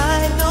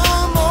cry no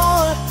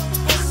more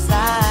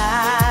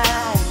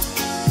inside.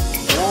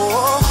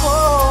 Oh,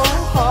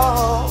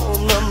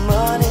 the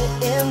money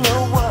in the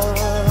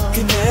world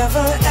can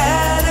never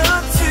add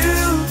up to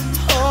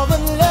all the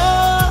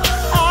love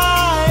I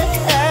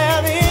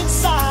have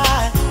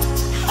inside.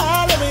 I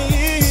love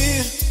you,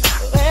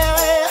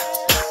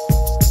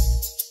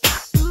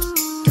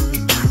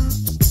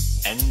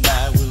 and I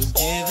will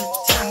give it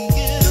to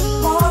you.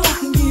 All I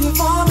can give,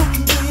 all I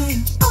can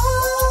give. Oh,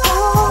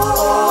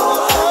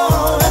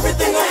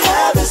 everything I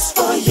have is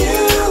for you.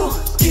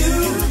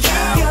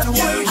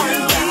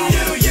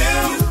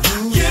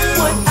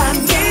 What I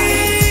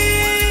need,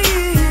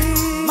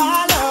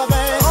 my love,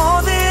 and all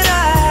that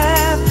I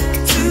have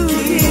to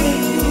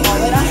give. All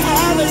that I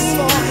have is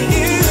for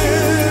you.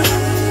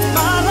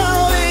 My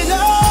love is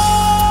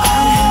all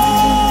I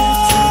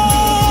have to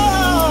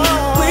give.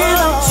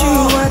 Without you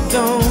I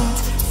don't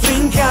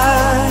think I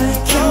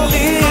can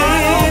live.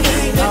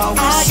 I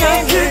wish I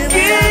could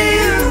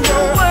give the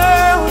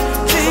world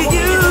to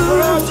you.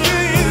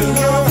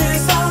 Love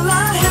is all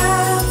I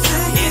have to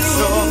give. It's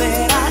all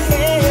that I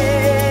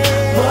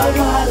have. But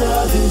my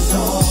love is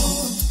all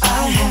I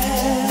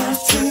have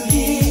to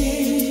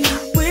give.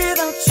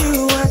 Without you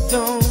I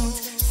don't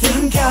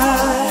think I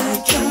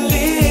can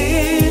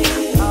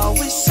live. I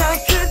wish I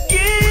could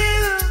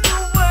give the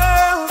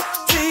world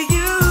to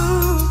you,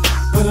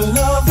 but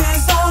love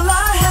is all I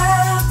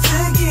have to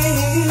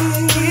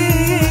give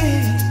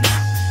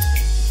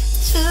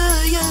to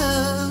you.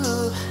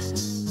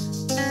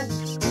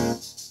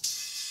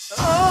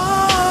 Oh,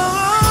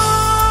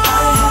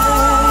 I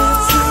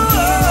have to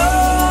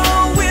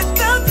give.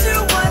 Without you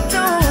I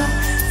don't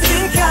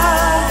think I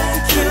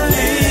can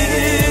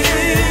live.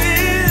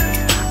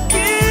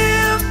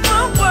 Give the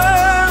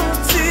world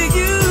to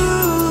you,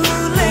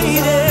 lady.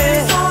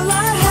 That's all I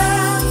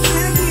have to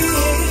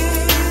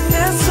give.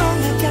 That's all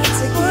I got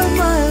to give. But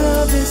my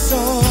love is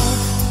all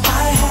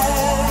I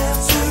have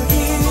to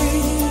give.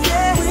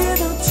 Yeah.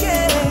 Without you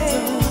I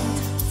don't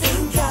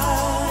think I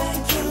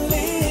can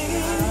live.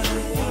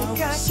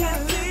 I can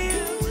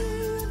live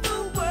the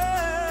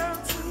world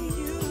to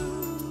you.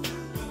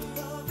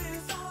 Love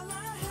is all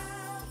I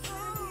have to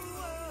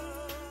give.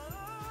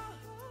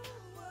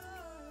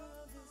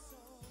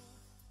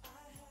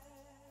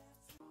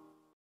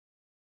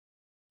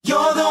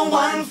 You're the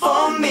one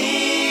for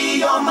me.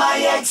 You're my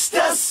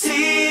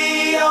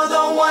ecstasy. You're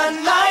the one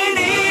I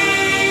need.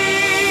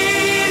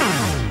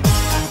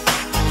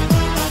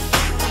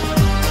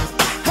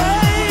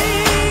 Hey,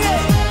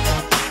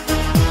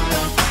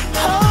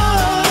 oh,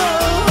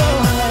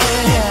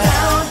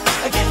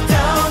 get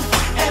down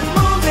and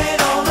move it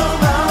all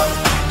around.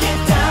 Get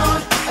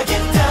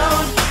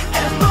down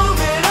and move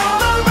it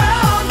all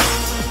around.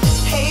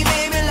 Hey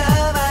baby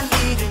love, I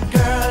need a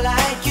girl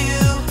like you.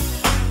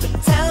 But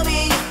tell me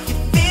if you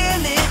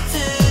feel it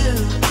too.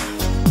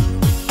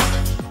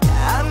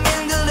 I'm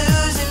in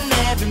delusion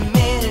every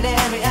minute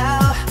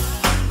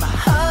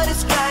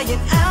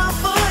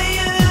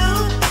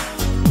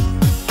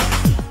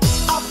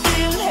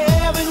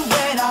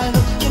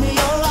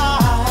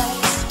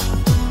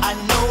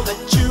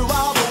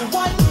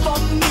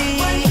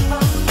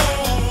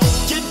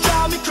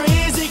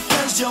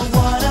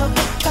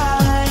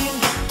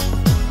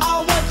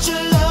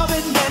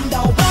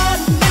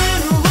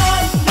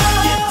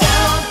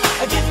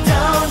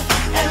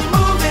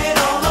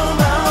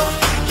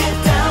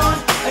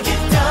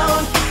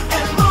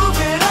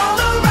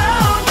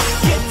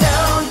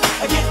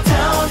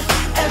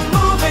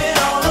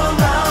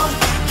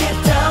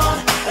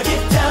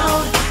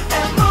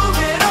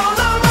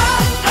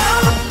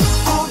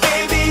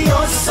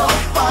so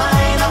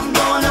fine, I'm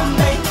gonna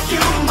make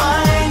you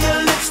mine. Your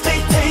lips, they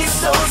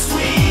taste so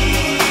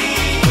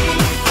sweet.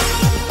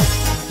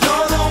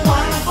 You're the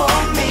one for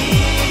me,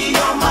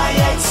 you're my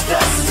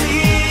ecstasy,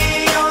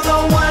 you're the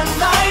one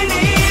I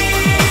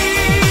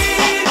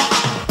need.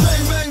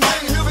 Bang, bang,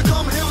 bang, here we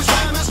come, here we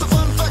stand. It's the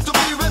fun fact to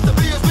be with the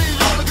BSB.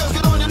 All the girls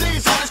get on your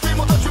knees and scream,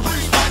 touch your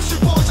breeze.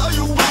 Backstreet Boys, are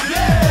you with it?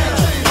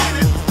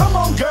 Yeah. Come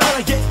on, girl,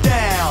 and get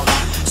down.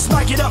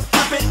 Spike it up,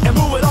 flip it, and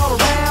move it all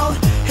around.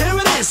 Here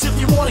it is, if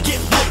you wanna get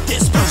with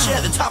this, put you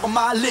at the top of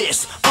my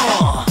list.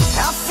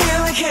 I feel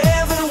like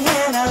heaven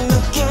when I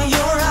look in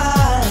your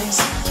eyes.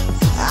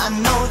 I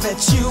know that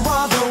you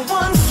are the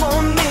one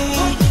for me.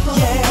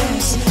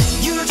 Yes,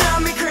 you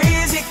drive me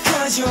crazy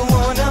 'cause you're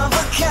one of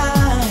a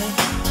kind.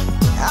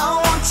 I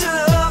want your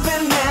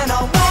loving, man,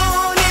 I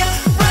want it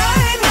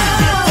right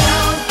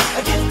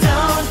now. Get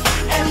down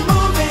and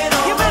move it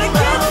all around. You better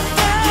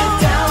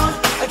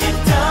get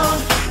down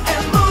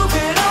and move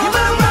it all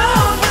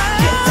around.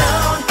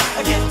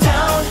 Get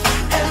down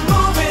and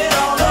move it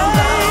all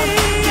around.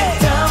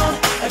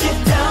 Get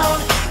down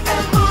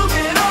and move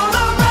it all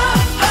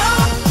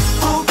around.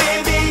 Oh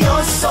baby,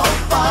 you're so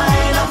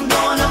fine, I'm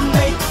gonna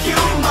make you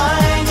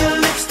mine. Your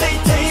lips, they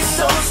taste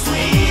so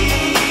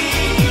sweet.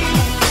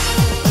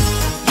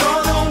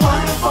 You're the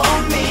one for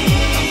me,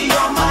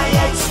 you're my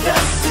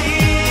ecstasy,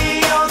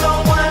 you're the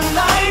one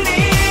I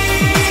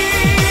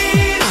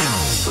need.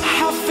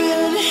 I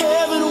feel in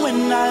heaven when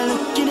I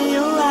look into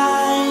your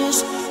eyes.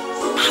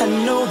 I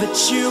know that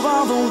you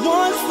are the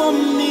one for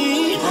me.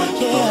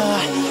 Yeah,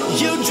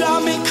 you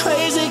drive me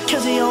crazy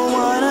 'cause you're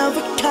one of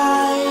a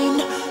kind.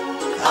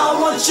 I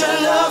want your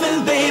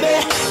loving, baby,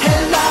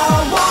 and I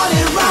want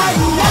it right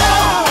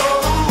now.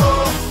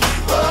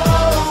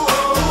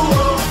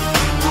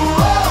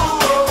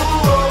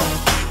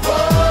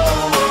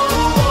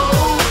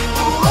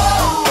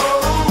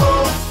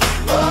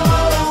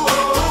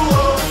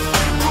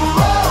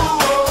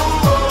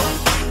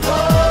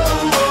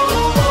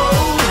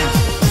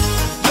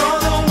 You're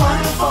the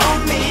one for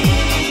me,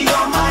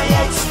 you're my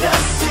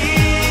ecstasy,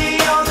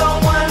 you're the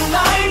one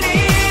I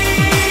need.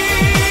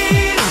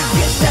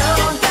 Get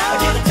down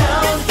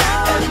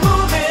and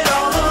move it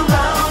all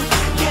around.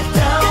 Get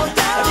down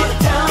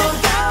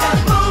and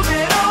move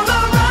it all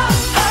around.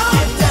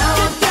 Get down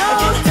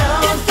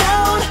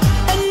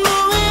and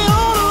move it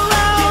all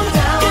around. Get down and move it all around.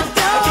 Get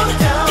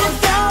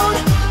down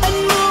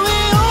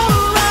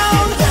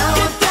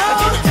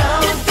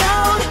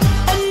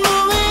and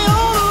move it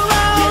all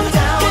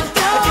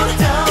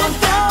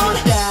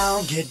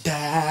around. Get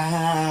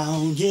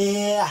down,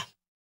 yeah.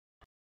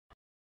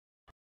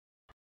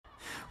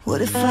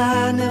 What if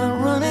I never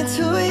run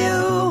into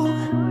you?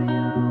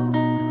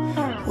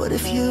 What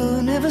if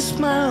you never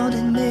smiled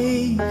at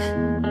me?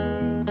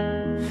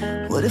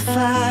 What if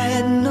I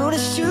had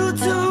noticed you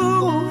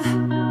too,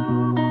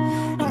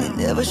 and you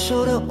never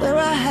showed up where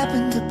I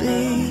happened to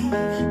be?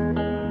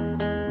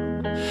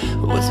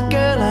 What's a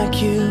girl like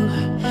you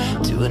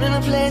doing in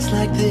a place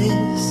like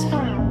this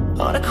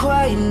on a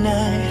quiet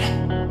night?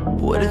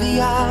 What are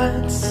the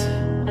odds?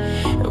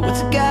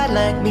 What's a guy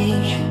like me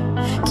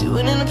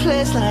doing in a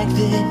place like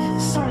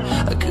this?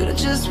 I could've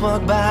just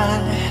walked by,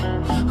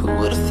 who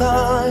would've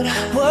thought?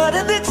 What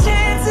are the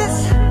chances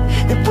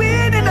that we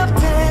ended up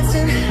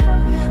dancing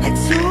like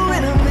 2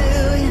 in a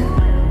million,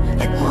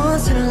 like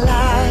once in a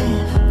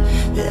life?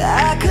 That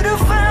I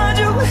could've found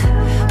you,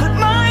 put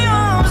my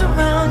arms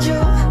around you,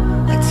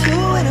 like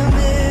 2 in a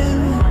million,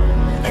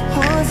 like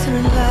once in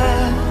a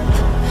life.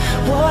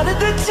 What are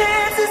the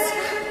chances?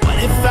 What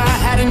if I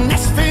hadn't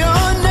asked for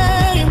your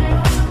name,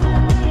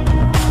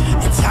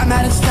 and time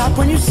hadn't stopped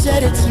when you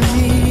said it to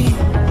me?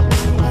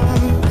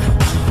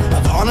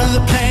 Of all of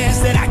the plans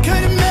that I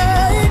could've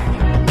made,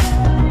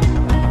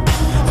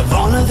 of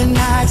all of the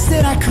nights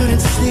that I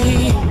couldn't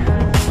sleep.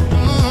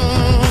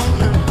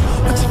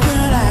 What's a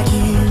girl like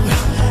you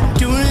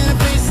doing in a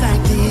place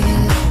like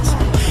this,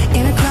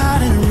 in a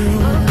crowded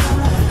room?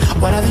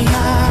 What are the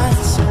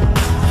odds?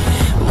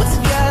 What's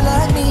a guy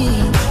like me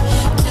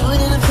doing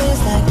in a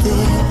place like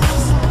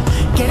this,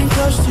 getting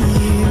close to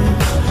you,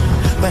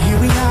 but here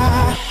we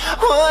are.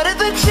 What are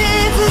the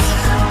chances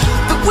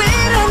that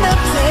we'd end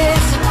up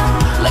dancing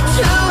like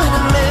 2 in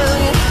a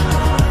million,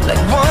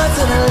 like once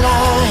in a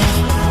life?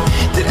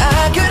 That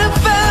I could have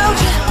found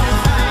you,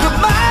 put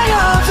my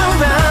arms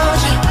around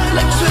you,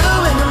 like 2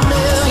 in a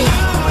million,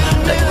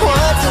 like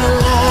once in a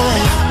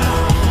life.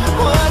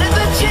 What are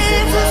the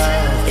chances?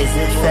 Is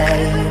it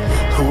fate?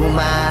 Who am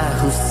I?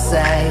 Who's to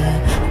say?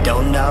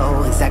 Don't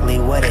know exactly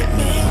what it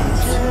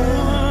means.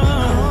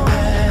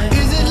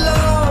 Is it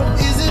love?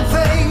 Is it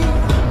fate?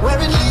 Where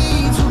it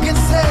leads, who can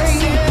say?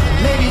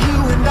 Maybe you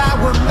and I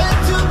were meant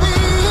to be.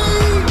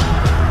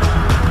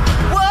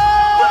 Whoa.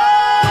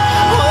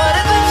 What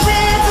are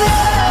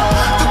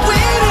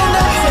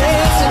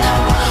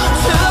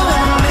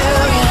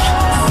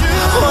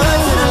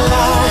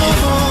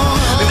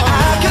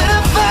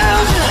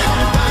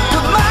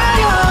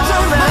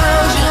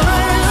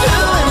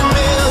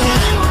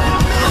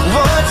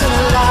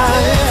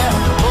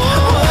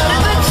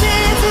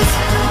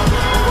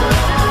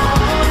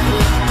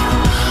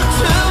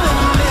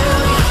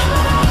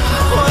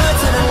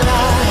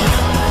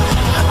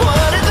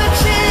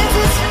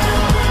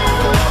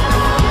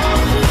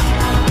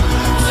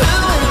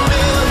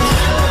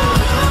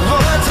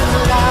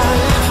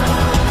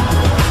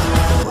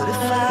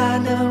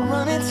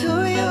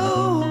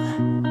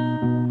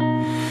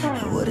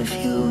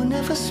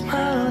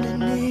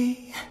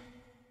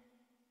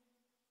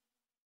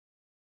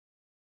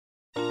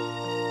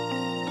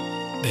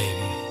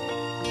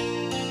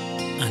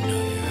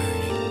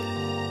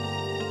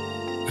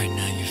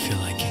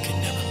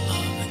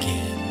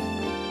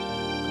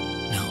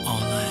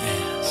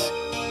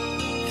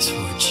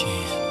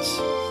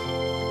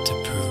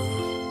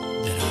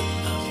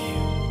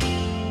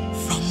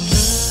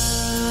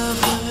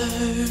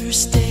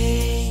first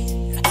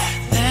day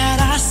that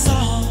I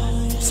saw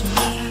your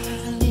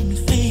smiling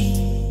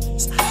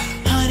face,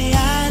 honey,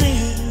 I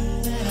knew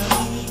that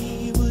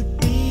we would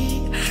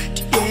be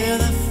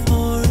together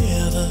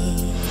forever.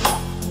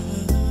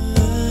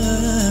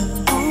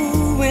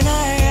 Ooh, when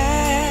I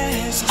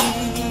asked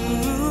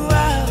you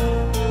out,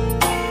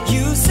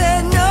 you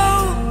said no,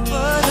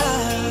 but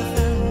I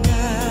found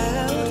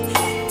out,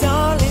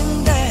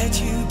 darling, that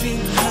you've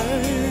been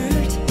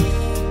hurt.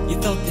 You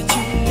thought that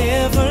you'd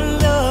never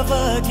love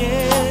again.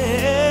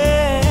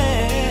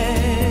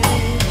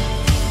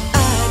 I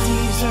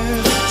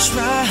deserve a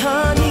try,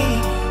 honey,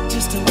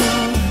 just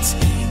once.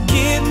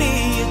 Give me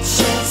a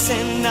chance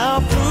and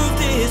I'll prove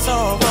this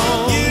all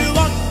wrong. You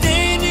walked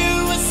in, you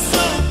were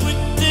so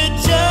quick to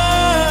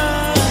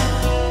judge,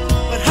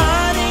 but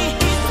honey,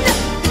 he's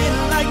nothing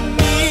like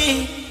me.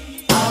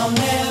 I'll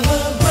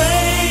never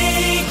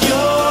break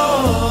your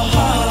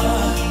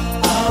heart,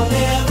 I'll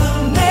never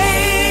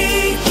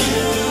make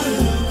you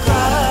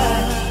cry.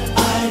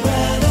 I'd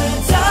rather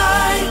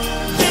die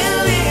than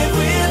live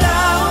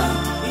without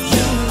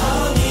you.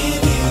 I'll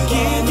give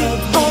you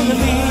all of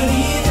me.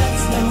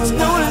 That's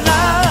no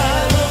lie.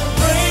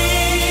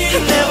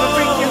 Never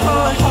break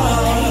your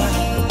heart,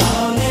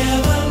 I'll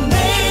never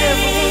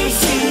make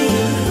you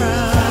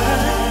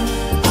cry.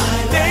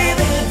 I'd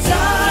rather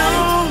die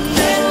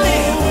than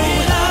live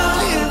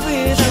without you.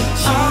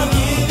 I'll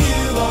give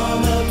you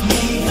all of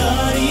me,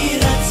 honey,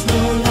 that's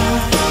no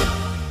lie.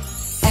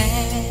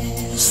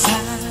 As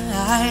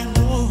time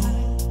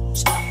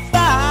moves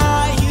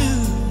by, you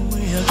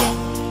will get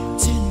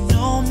to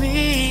know me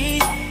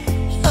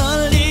a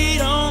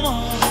little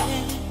more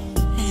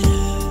better.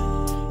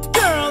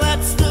 Girl,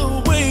 that's the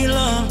way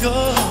love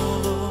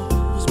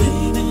goes,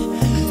 baby,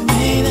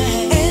 baby.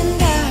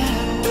 And I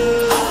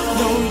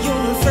know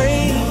you're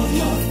afraid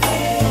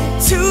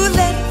to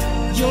let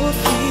your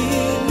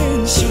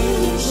feelings show.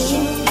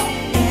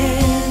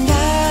 And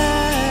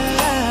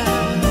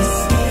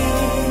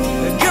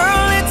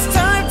girl, it's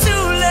time to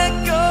let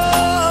go.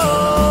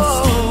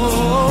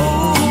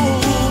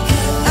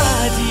 I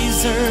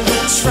deserve a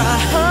try,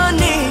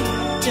 honey,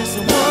 just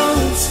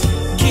once.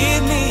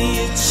 Give me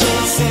a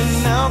chance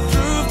and I'll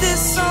prove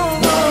this all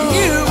wrong.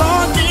 You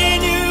walked in,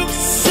 you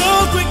were so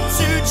quick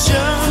to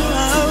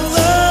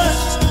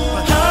judge,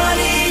 but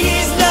honey,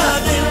 he's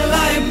nothing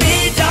like me,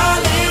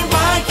 darling.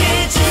 Why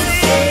can't you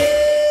see?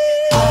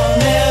 I'll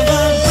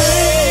never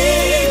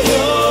break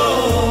your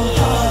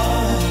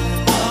heart,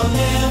 I'll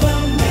never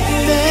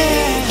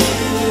make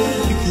you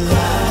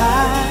cry.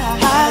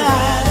 I'd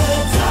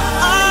rather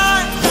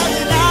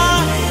die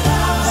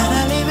than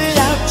I live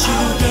without you,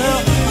 girl.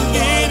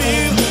 Gave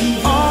you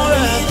all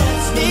of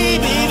me,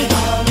 baby.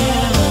 I'll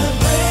never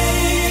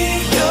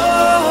break your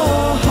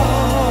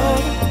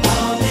heart,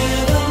 I'll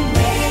never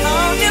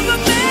make you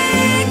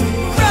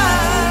cry.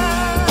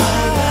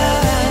 I'd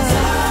rather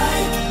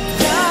die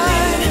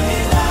than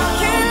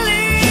can't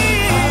live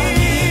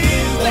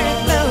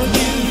without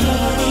you.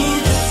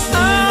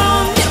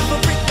 I'll never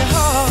break your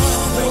heart,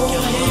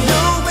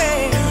 no way.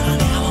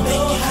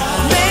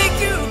 Make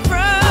you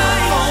cry.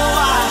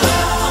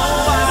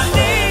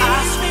 Honey, I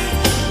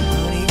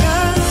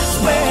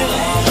swear,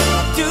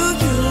 do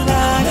you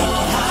like it?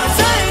 'Cause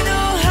I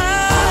know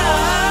how.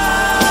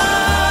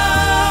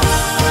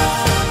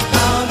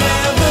 I'll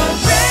never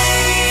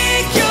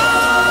break your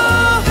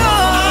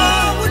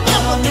heart.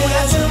 I'll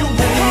never.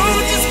 Oh,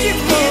 just give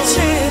me a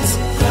chance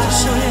to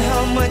show you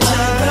how much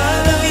I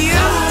love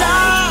you.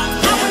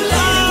 I would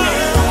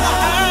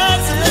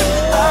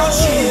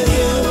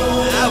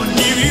I would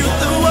give you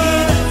the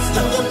world.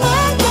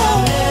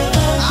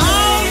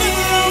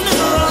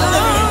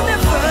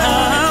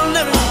 I'll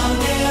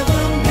never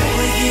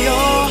break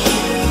your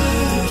heart.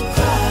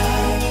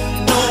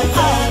 No,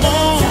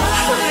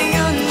 honey,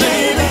 I'll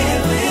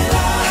never.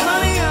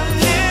 Honey, I'll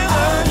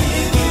never.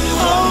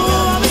 Oh,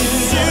 I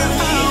miss you,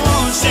 I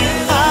want you,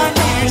 I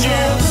need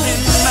you in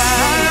my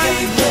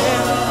life.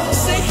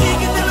 Say,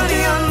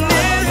 honey, I'll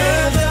never.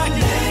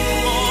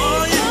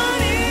 Oh, yeah.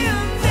 Honey,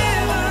 I'll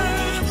never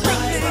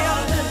break your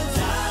heart.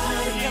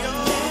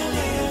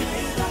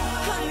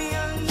 Honey,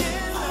 I'll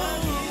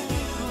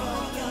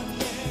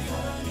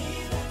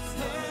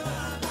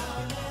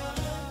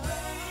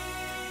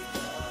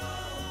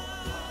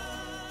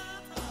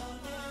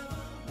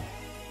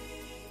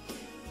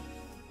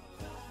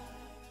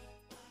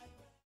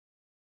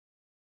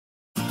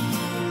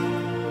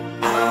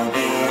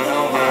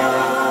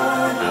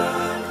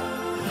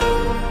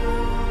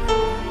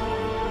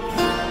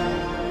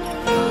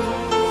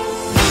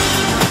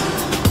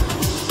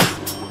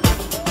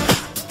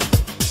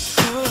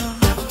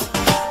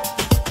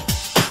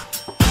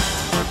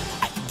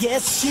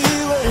guess you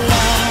were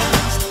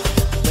lost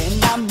when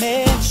I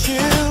met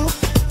you.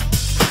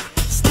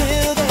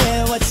 Still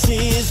there, what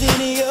tears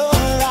in your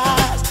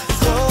eyes,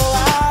 so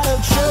out of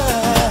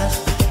trust.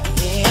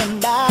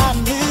 And I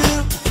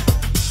knew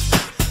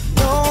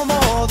no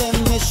more than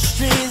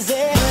mysteries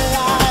and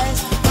lies.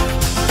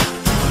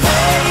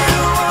 There you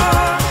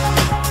are,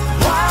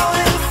 wild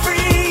and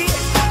free,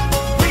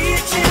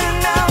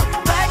 reaching out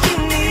like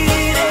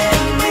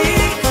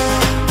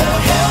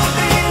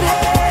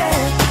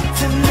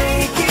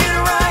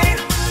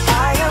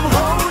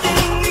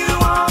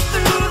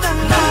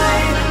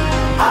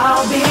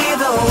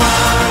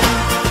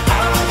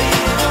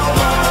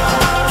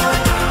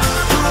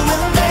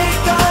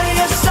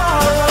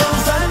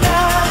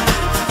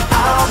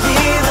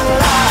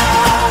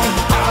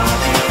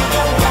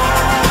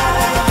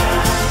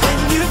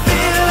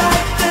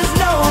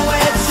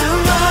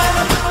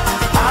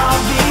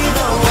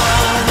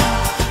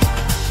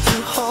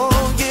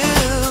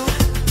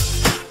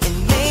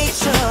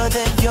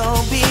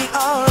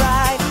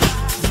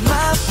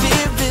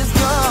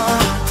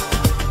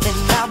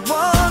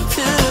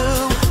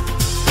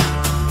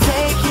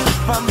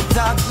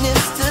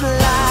darkness to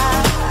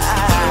light.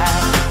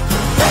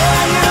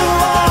 There you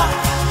are,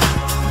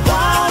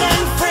 wild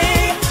and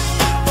free,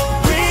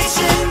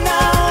 reaching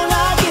out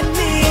like you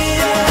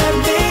needed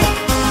me.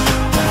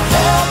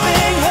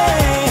 Helping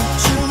hand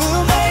to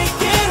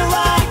make it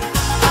right.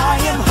 I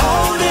am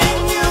holding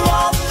you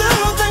all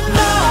through the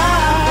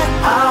night.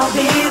 I'll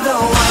be the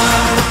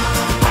one,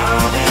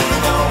 I'll be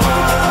the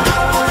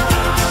one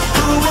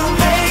who will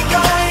make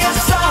all your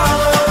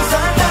sorrows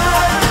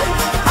undone.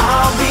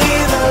 I'll be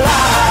the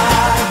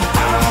light,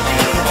 I'll be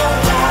the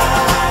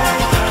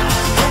light.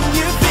 When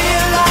you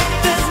feel like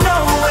there's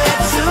nowhere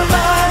to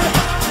run,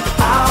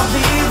 I'll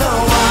be the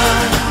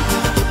one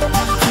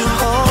to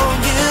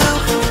hold you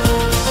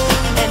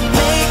and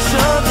make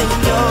sure that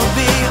you'll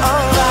be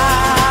alright.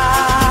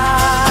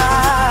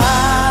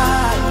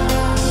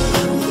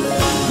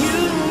 You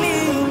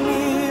need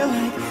me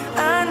like I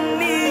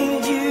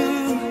need you.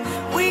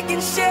 We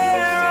can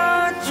share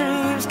our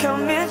dreams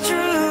coming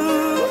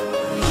true.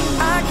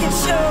 I can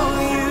show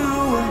you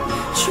what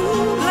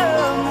true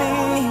love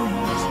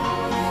means.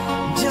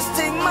 Just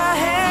take my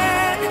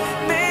hand,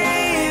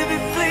 baby,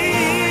 please.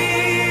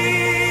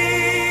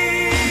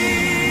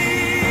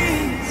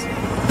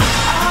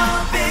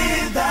 I'll be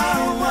the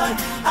one,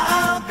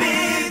 I'll be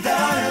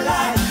the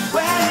light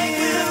where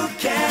you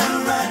can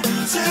run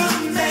to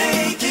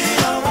make it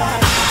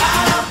alright.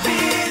 I'll be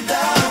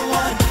the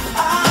one,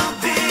 I'll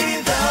be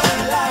the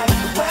light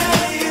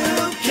where you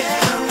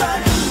can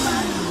run.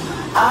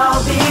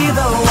 I'll be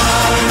the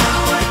one,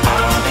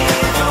 I'll be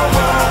the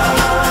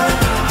one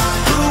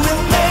who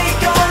will make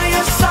all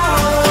your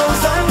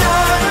sorrows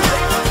undone.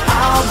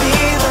 I'll be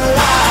the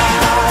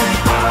light,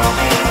 I'll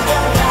be the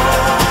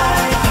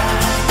light.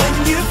 When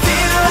you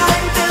feel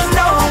like there's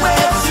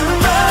nowhere to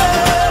run,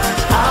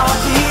 I'll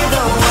be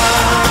the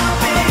one, I'll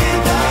be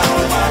the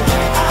one,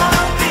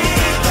 I'll be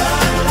the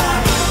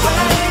light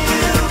where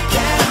you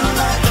can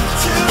run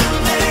to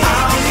make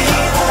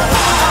it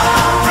alright.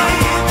 I'll be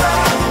the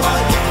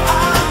one,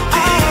 I'll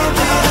be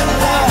the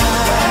light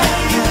where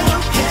you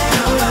can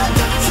run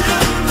to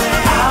make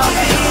it. I'll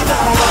be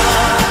the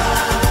one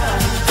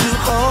to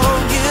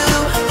hold you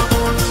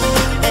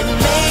and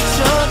make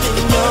sure that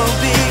you'll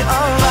be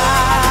alright.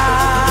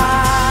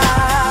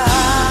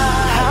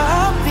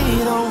 I'll be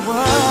the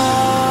one.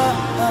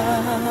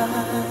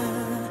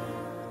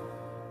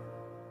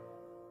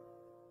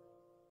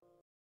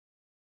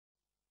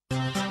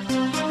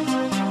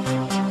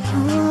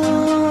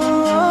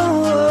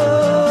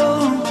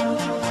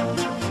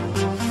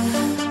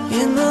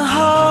 In the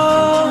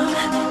heart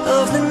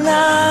of the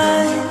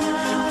night,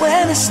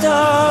 when the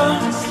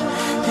stars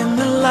and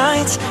the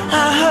lights,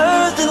 I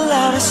heard the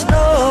loudest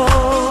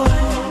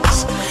noise.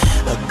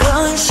 A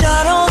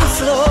gunshot on the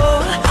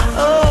floor.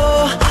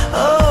 Oh,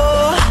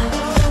 oh.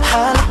 I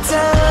looked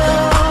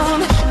down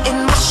and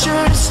my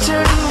shirt is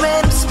turning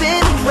red, I'm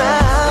spinning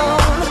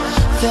round.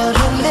 Felt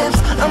her lips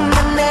on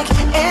my neck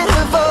and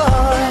her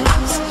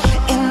voice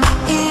in my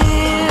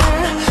ear,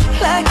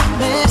 like I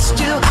missed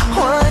you,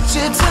 want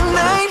you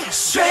tonight.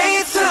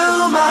 Straight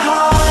through my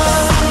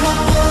heart,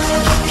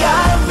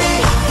 got me,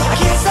 I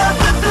can't stop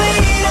the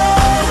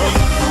bleeding.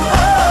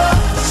 Oh,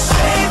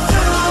 straight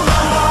through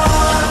my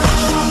heart,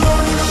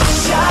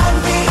 shot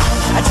me,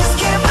 I just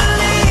can't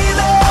believe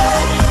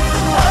it.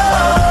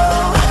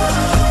 Oh,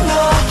 no,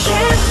 I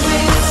can't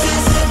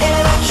resist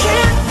and I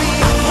can't be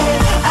hit.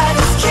 I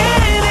just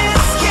can't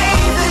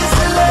escape this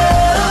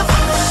love.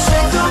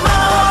 Straight through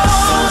my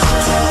heart,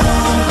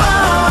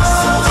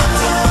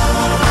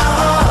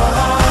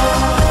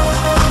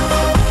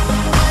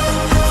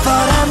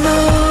 thought I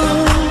knew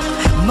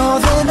more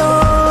than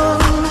all,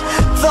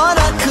 thought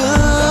I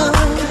could.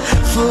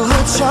 For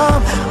her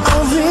charm, I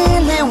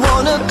really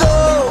wanna go,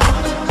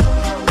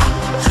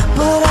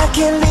 but I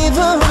can't leave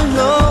her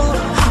alone.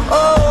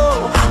 Oh,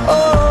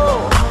 oh.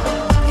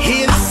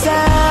 Hear the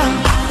sound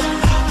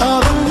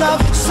of a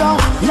love song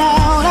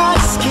loud, I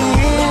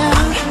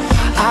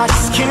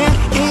just can't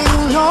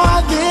ignore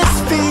this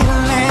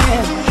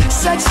feeling.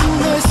 Said she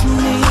miss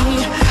me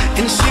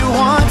and she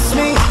wants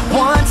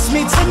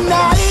me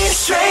tonight.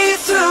 Straight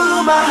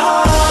through my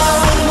heart,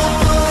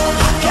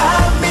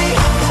 got me,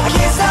 I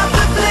can't stop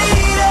the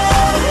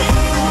bleeding.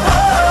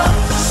 Oh,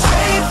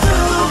 straight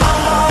through my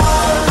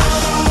heart,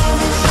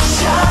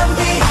 shot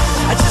me,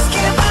 I just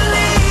can't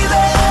believe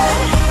it.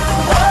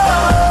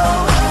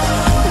 Oh,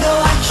 no,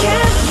 I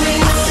can't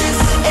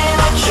resist and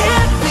I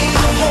can't be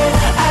hit.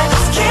 I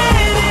just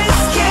can't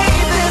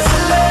escape this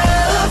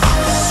love.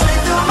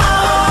 Straight through my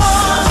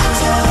heart,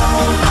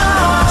 my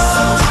heart.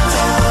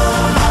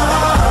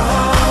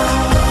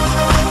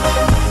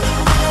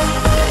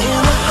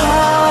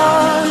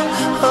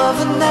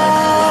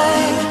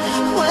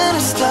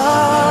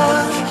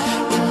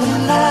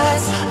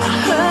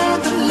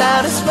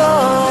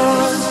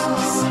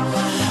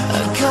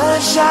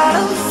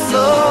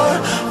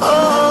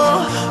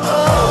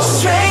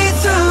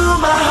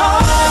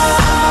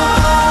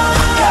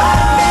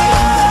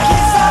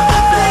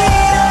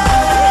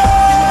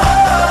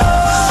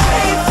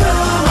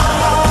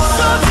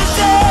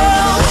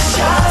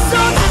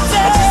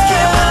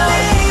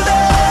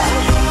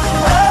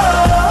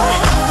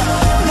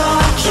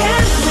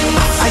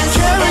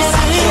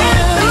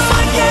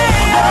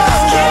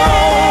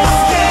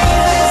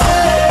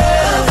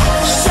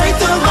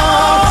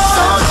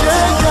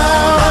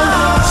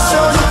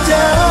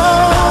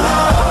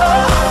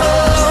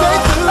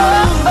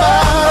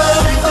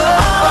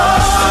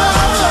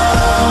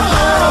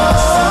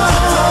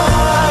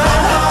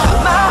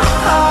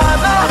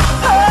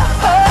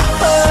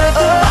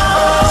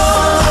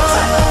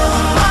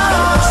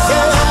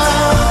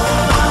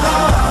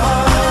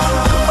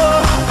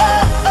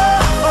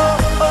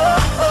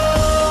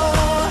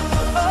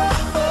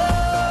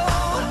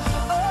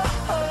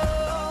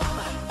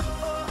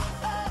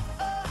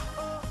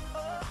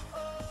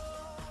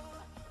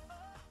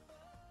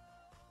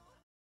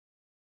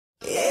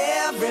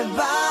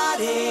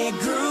 Everybody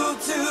groove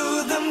to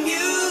the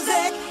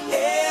music.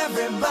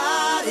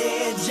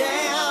 Everybody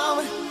jam.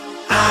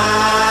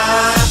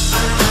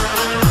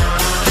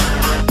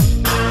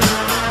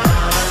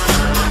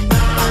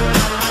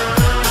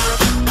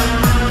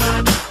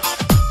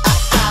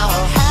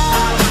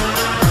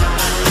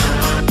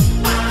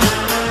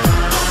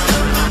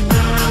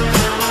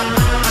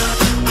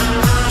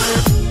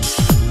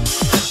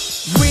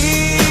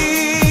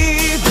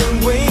 We've been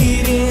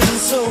waiting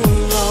so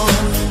long,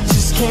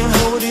 just can't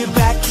hold it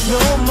back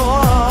no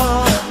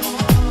more.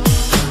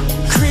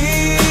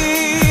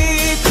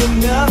 Creeping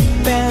up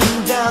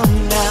and down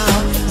now,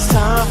 it's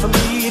time for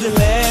me to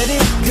let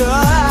it go.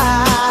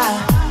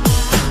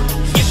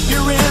 If you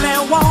really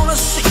wanna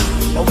see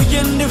what we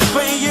can do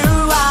for you,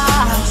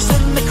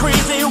 send the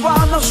crazy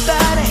one, no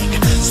static,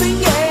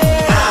 sing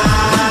it.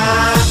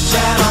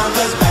 Jam on,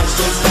 'cause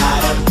Backstreet's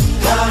got it.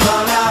 Come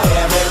on now,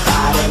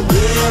 everybody,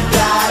 we've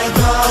got it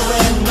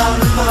going on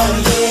for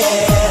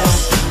years.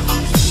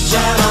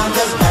 Jam on,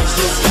 'cause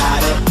Backstreet's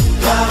got it.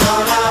 Come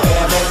on now,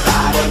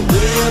 everybody,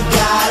 we've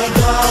got it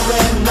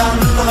going on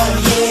for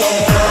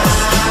years.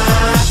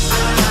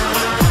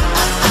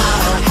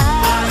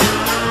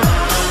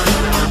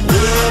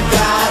 We've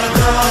got it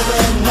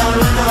going on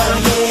for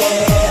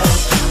years.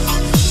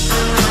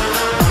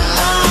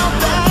 Oh,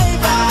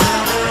 baby,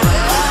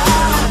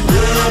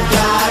 we've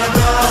got it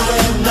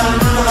going on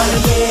for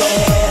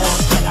years.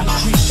 I'm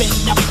creeping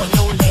up on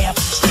your left,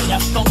 straight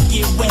up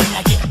funky when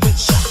I get with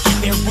ya.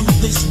 They're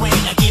ruthless when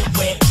I get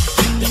wet.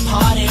 The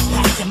party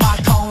packed in my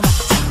corner,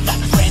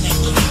 like granite,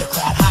 keep the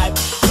crowd hype.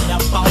 Get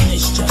up on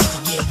this just to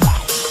get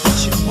right. What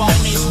you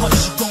want is what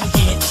you gon'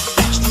 get.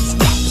 Backstreet's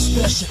got the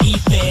special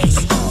effects.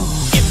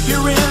 If you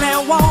really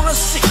wanna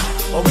see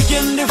what we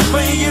can do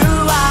for you,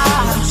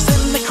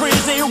 send the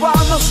crazy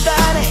one, no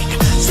static,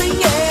 sing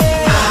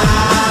it.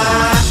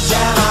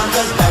 Jam on,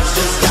 'cause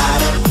Backstreet's got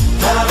it.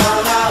 Come on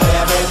now,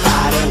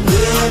 everybody,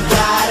 we've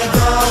got it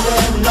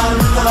going on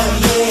for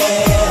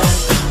years.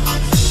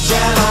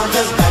 Jam on,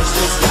 'cause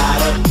Backstreet's got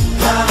it.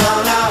 Come on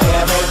now,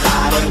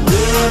 everybody,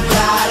 we've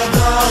got it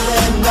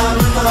going on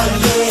for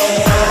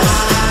years.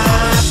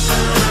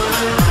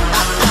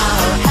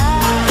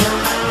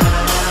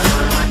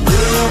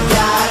 We've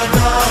got it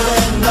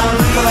going on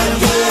for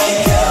years.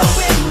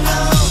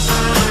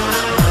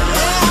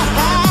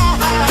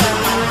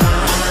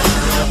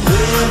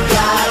 We've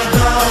got it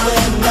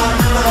going on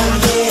for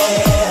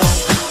years.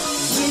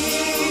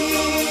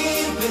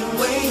 We've been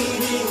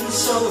waiting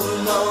so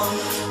long,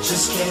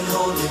 just can't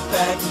hold it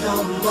back no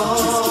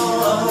more.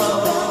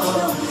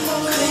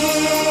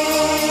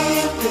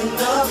 Creeping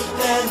up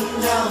and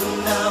down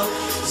now,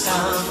 it's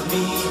time for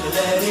me to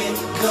let it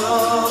go.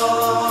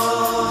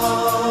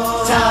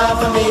 Time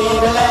for me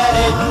to let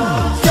it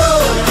go.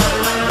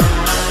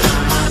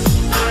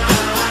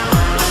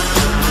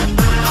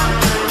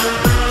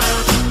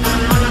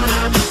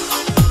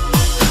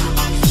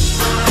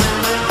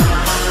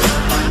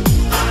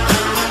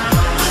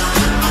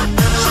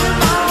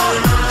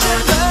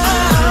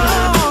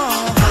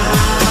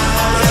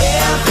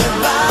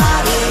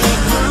 Everybody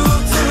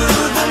groove to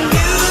the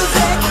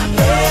music.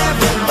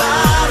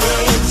 Everybody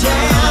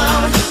jam.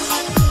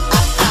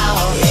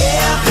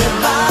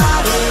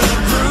 Everybody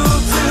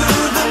groove to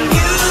the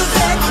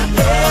music.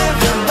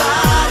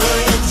 Everybody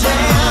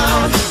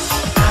jam.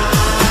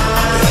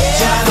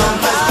 Jam on,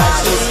 'cause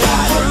Backstreet's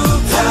got it.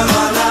 Come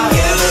on now,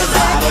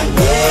 everybody,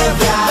 we've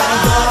got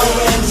it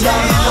going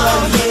on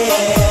for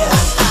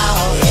years.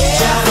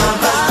 Jam on,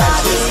 'cause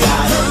Backstreet's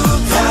got it.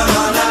 Come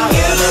on now,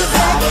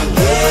 everybody,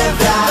 we've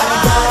got it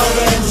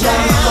going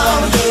on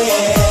for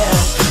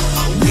years.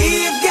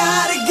 We've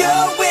got it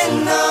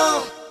going on.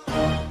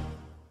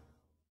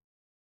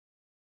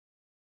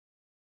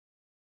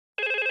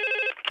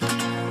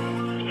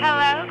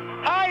 Hello?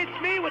 Hi, it's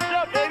me. What's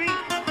up, baby?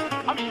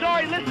 I'm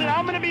sorry. Listen,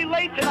 I'm gonna be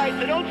late tonight,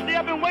 so don't stay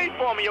up and wait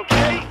for me,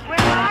 okay?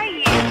 Where are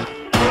you?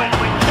 Wait,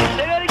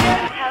 say that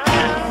again? Hello?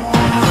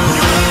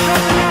 You're really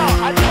dropping out.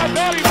 I think my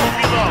battery must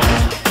be low.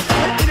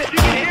 Listen, if you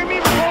can hear me,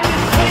 we're going to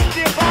this place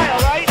nearby,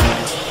 alright?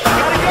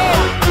 Gotta go.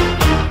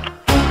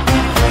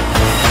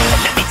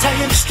 Let me tell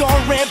you the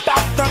story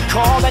about the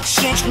call that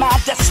changed my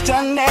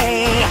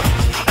destiny.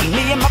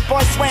 Me and my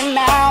boys went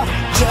out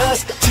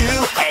just to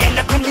end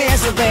up in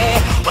misery.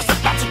 Was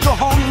about to go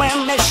home when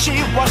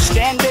she was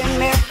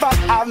standing in front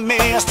of me.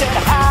 I said,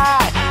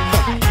 hi,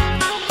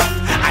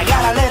 I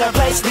got a little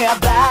place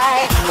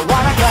nearby.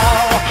 Wanna go?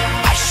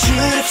 I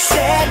should have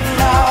said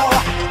no.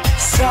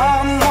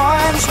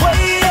 Someone's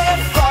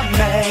waiting for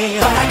me.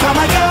 But I'm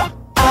gonna go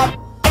up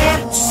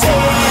and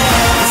say,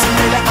 listen,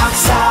 baby, I'm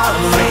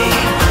sorry.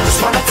 Just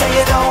wanna tell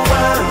you, don't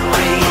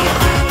worry.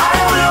 I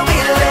will be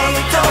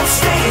late, don't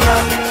stay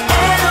up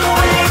and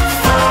wait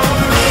for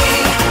me.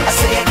 I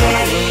say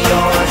again,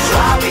 you're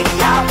dropping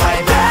out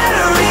right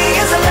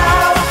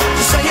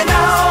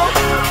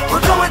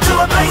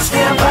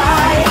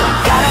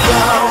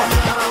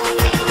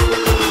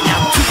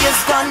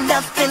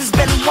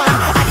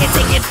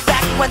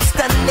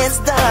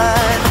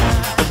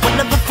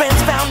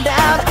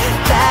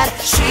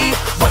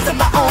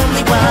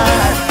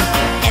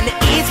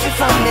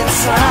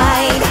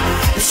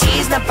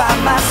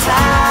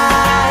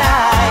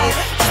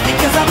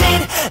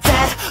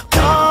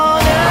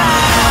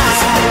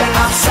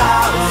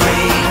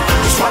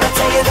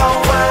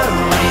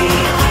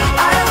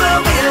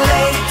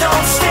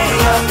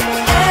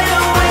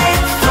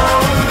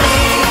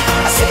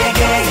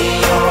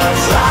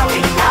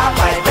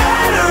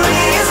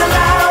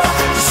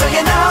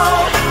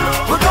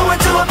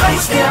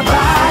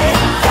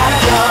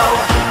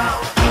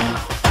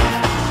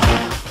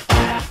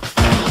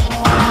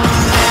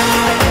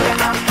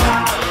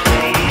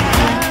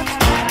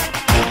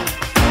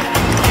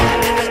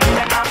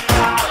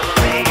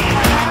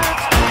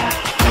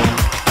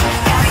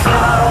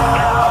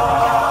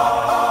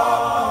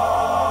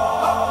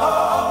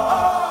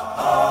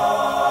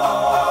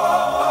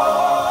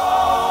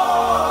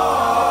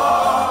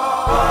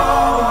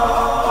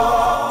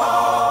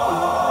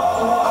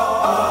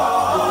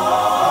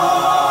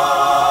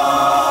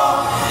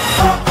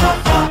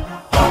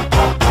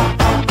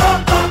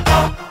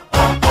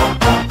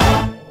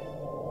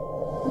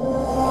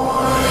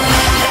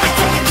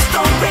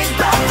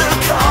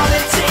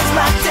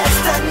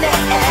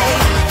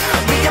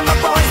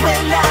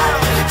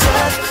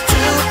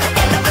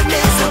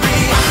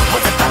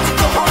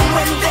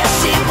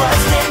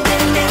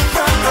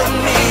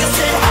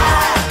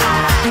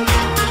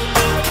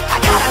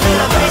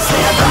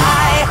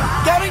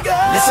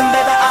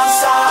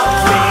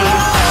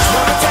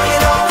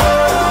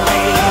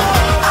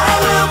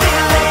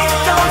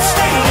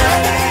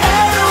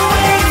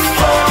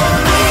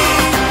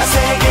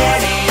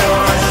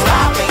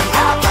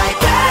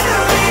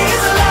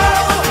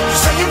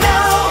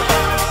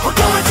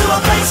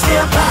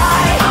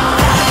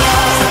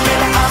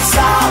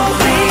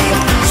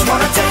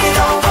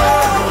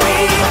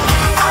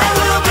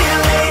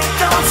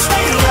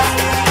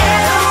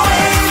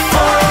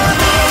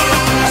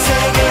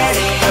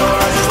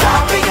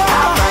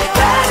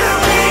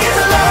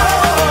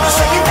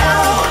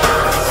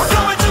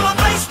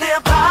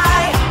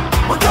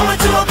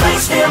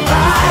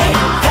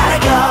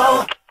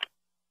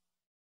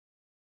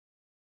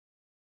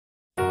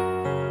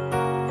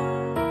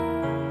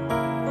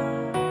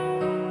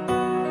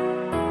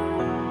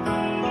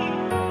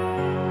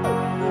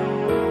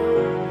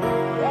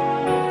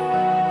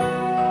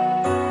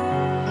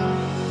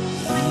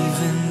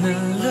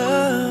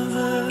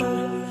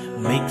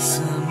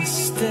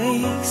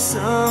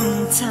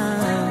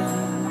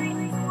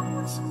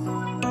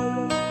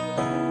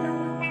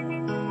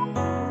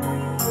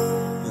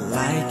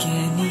like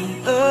any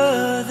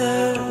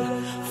other,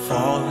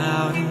 fall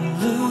out and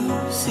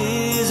lose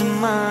his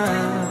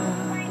mind.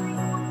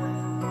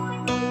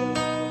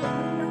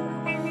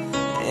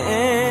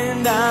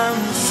 And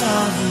I'm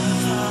sorry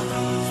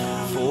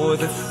for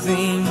the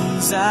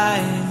things I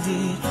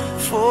did,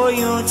 for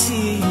your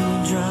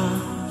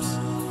teardrops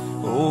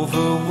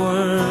over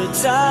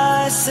words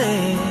I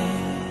said.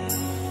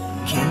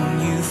 Can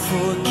you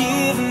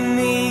forgive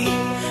me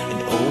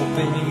and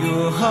open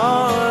your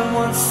heart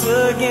once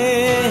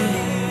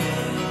again?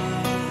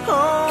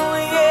 Oh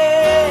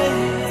yeah,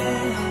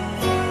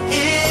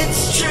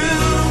 it's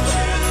true,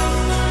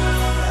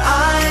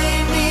 I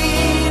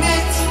mean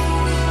it,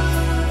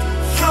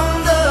 from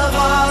the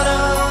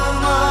bottom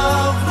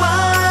of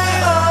my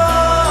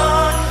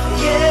heart.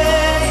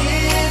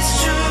 Yeah, it's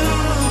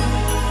true,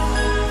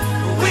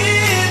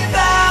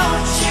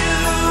 without you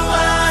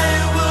I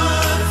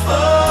would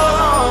fall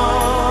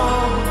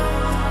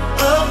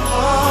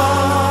apart.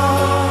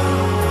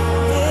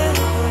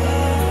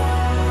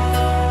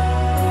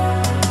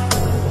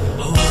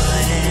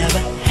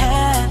 Whatever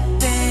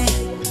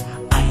happened,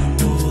 I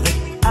know that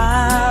I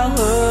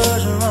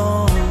was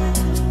wrong.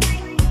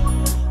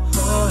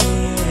 Oh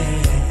yeah.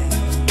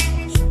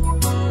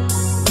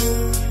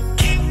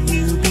 Can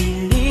you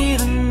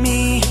believe in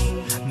me?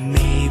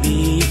 Maybe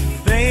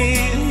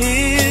faith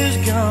is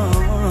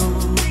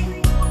gone.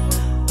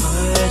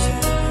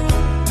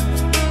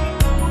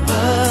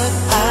 But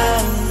I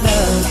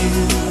love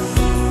you,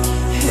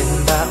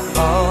 and I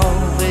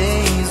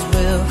always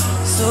will.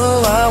 So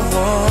I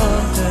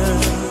wonder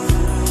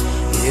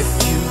if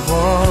you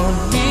want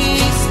me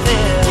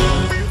still.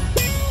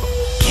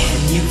 Can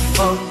you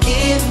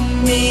forgive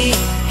me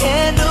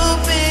and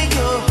open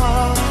your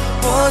heart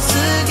once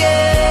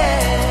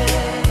again?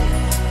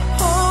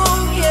 Oh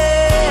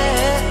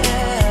yeah,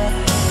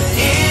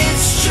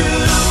 it's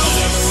true.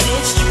 Yes,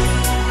 it's true.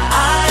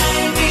 I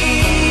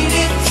mean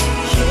it,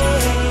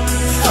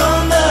 from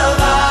the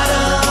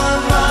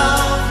bottom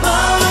of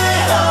my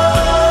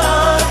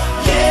heart.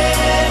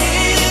 Yeah,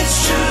 it's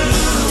true.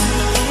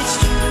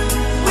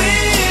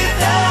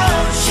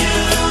 Without you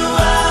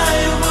I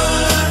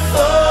would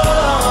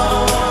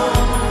fall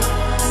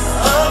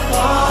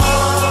apart.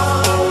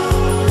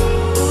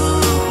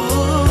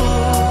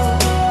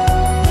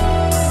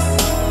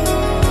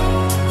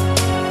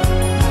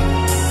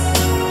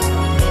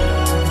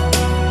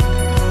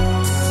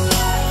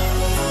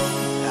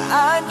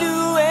 I'd do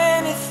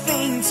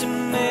anything to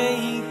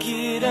make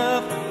it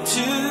up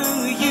to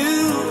you,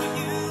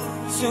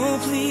 so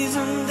please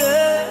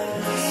understand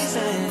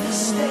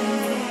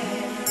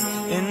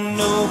and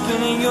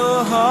open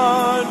your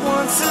heart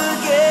once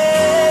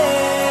again.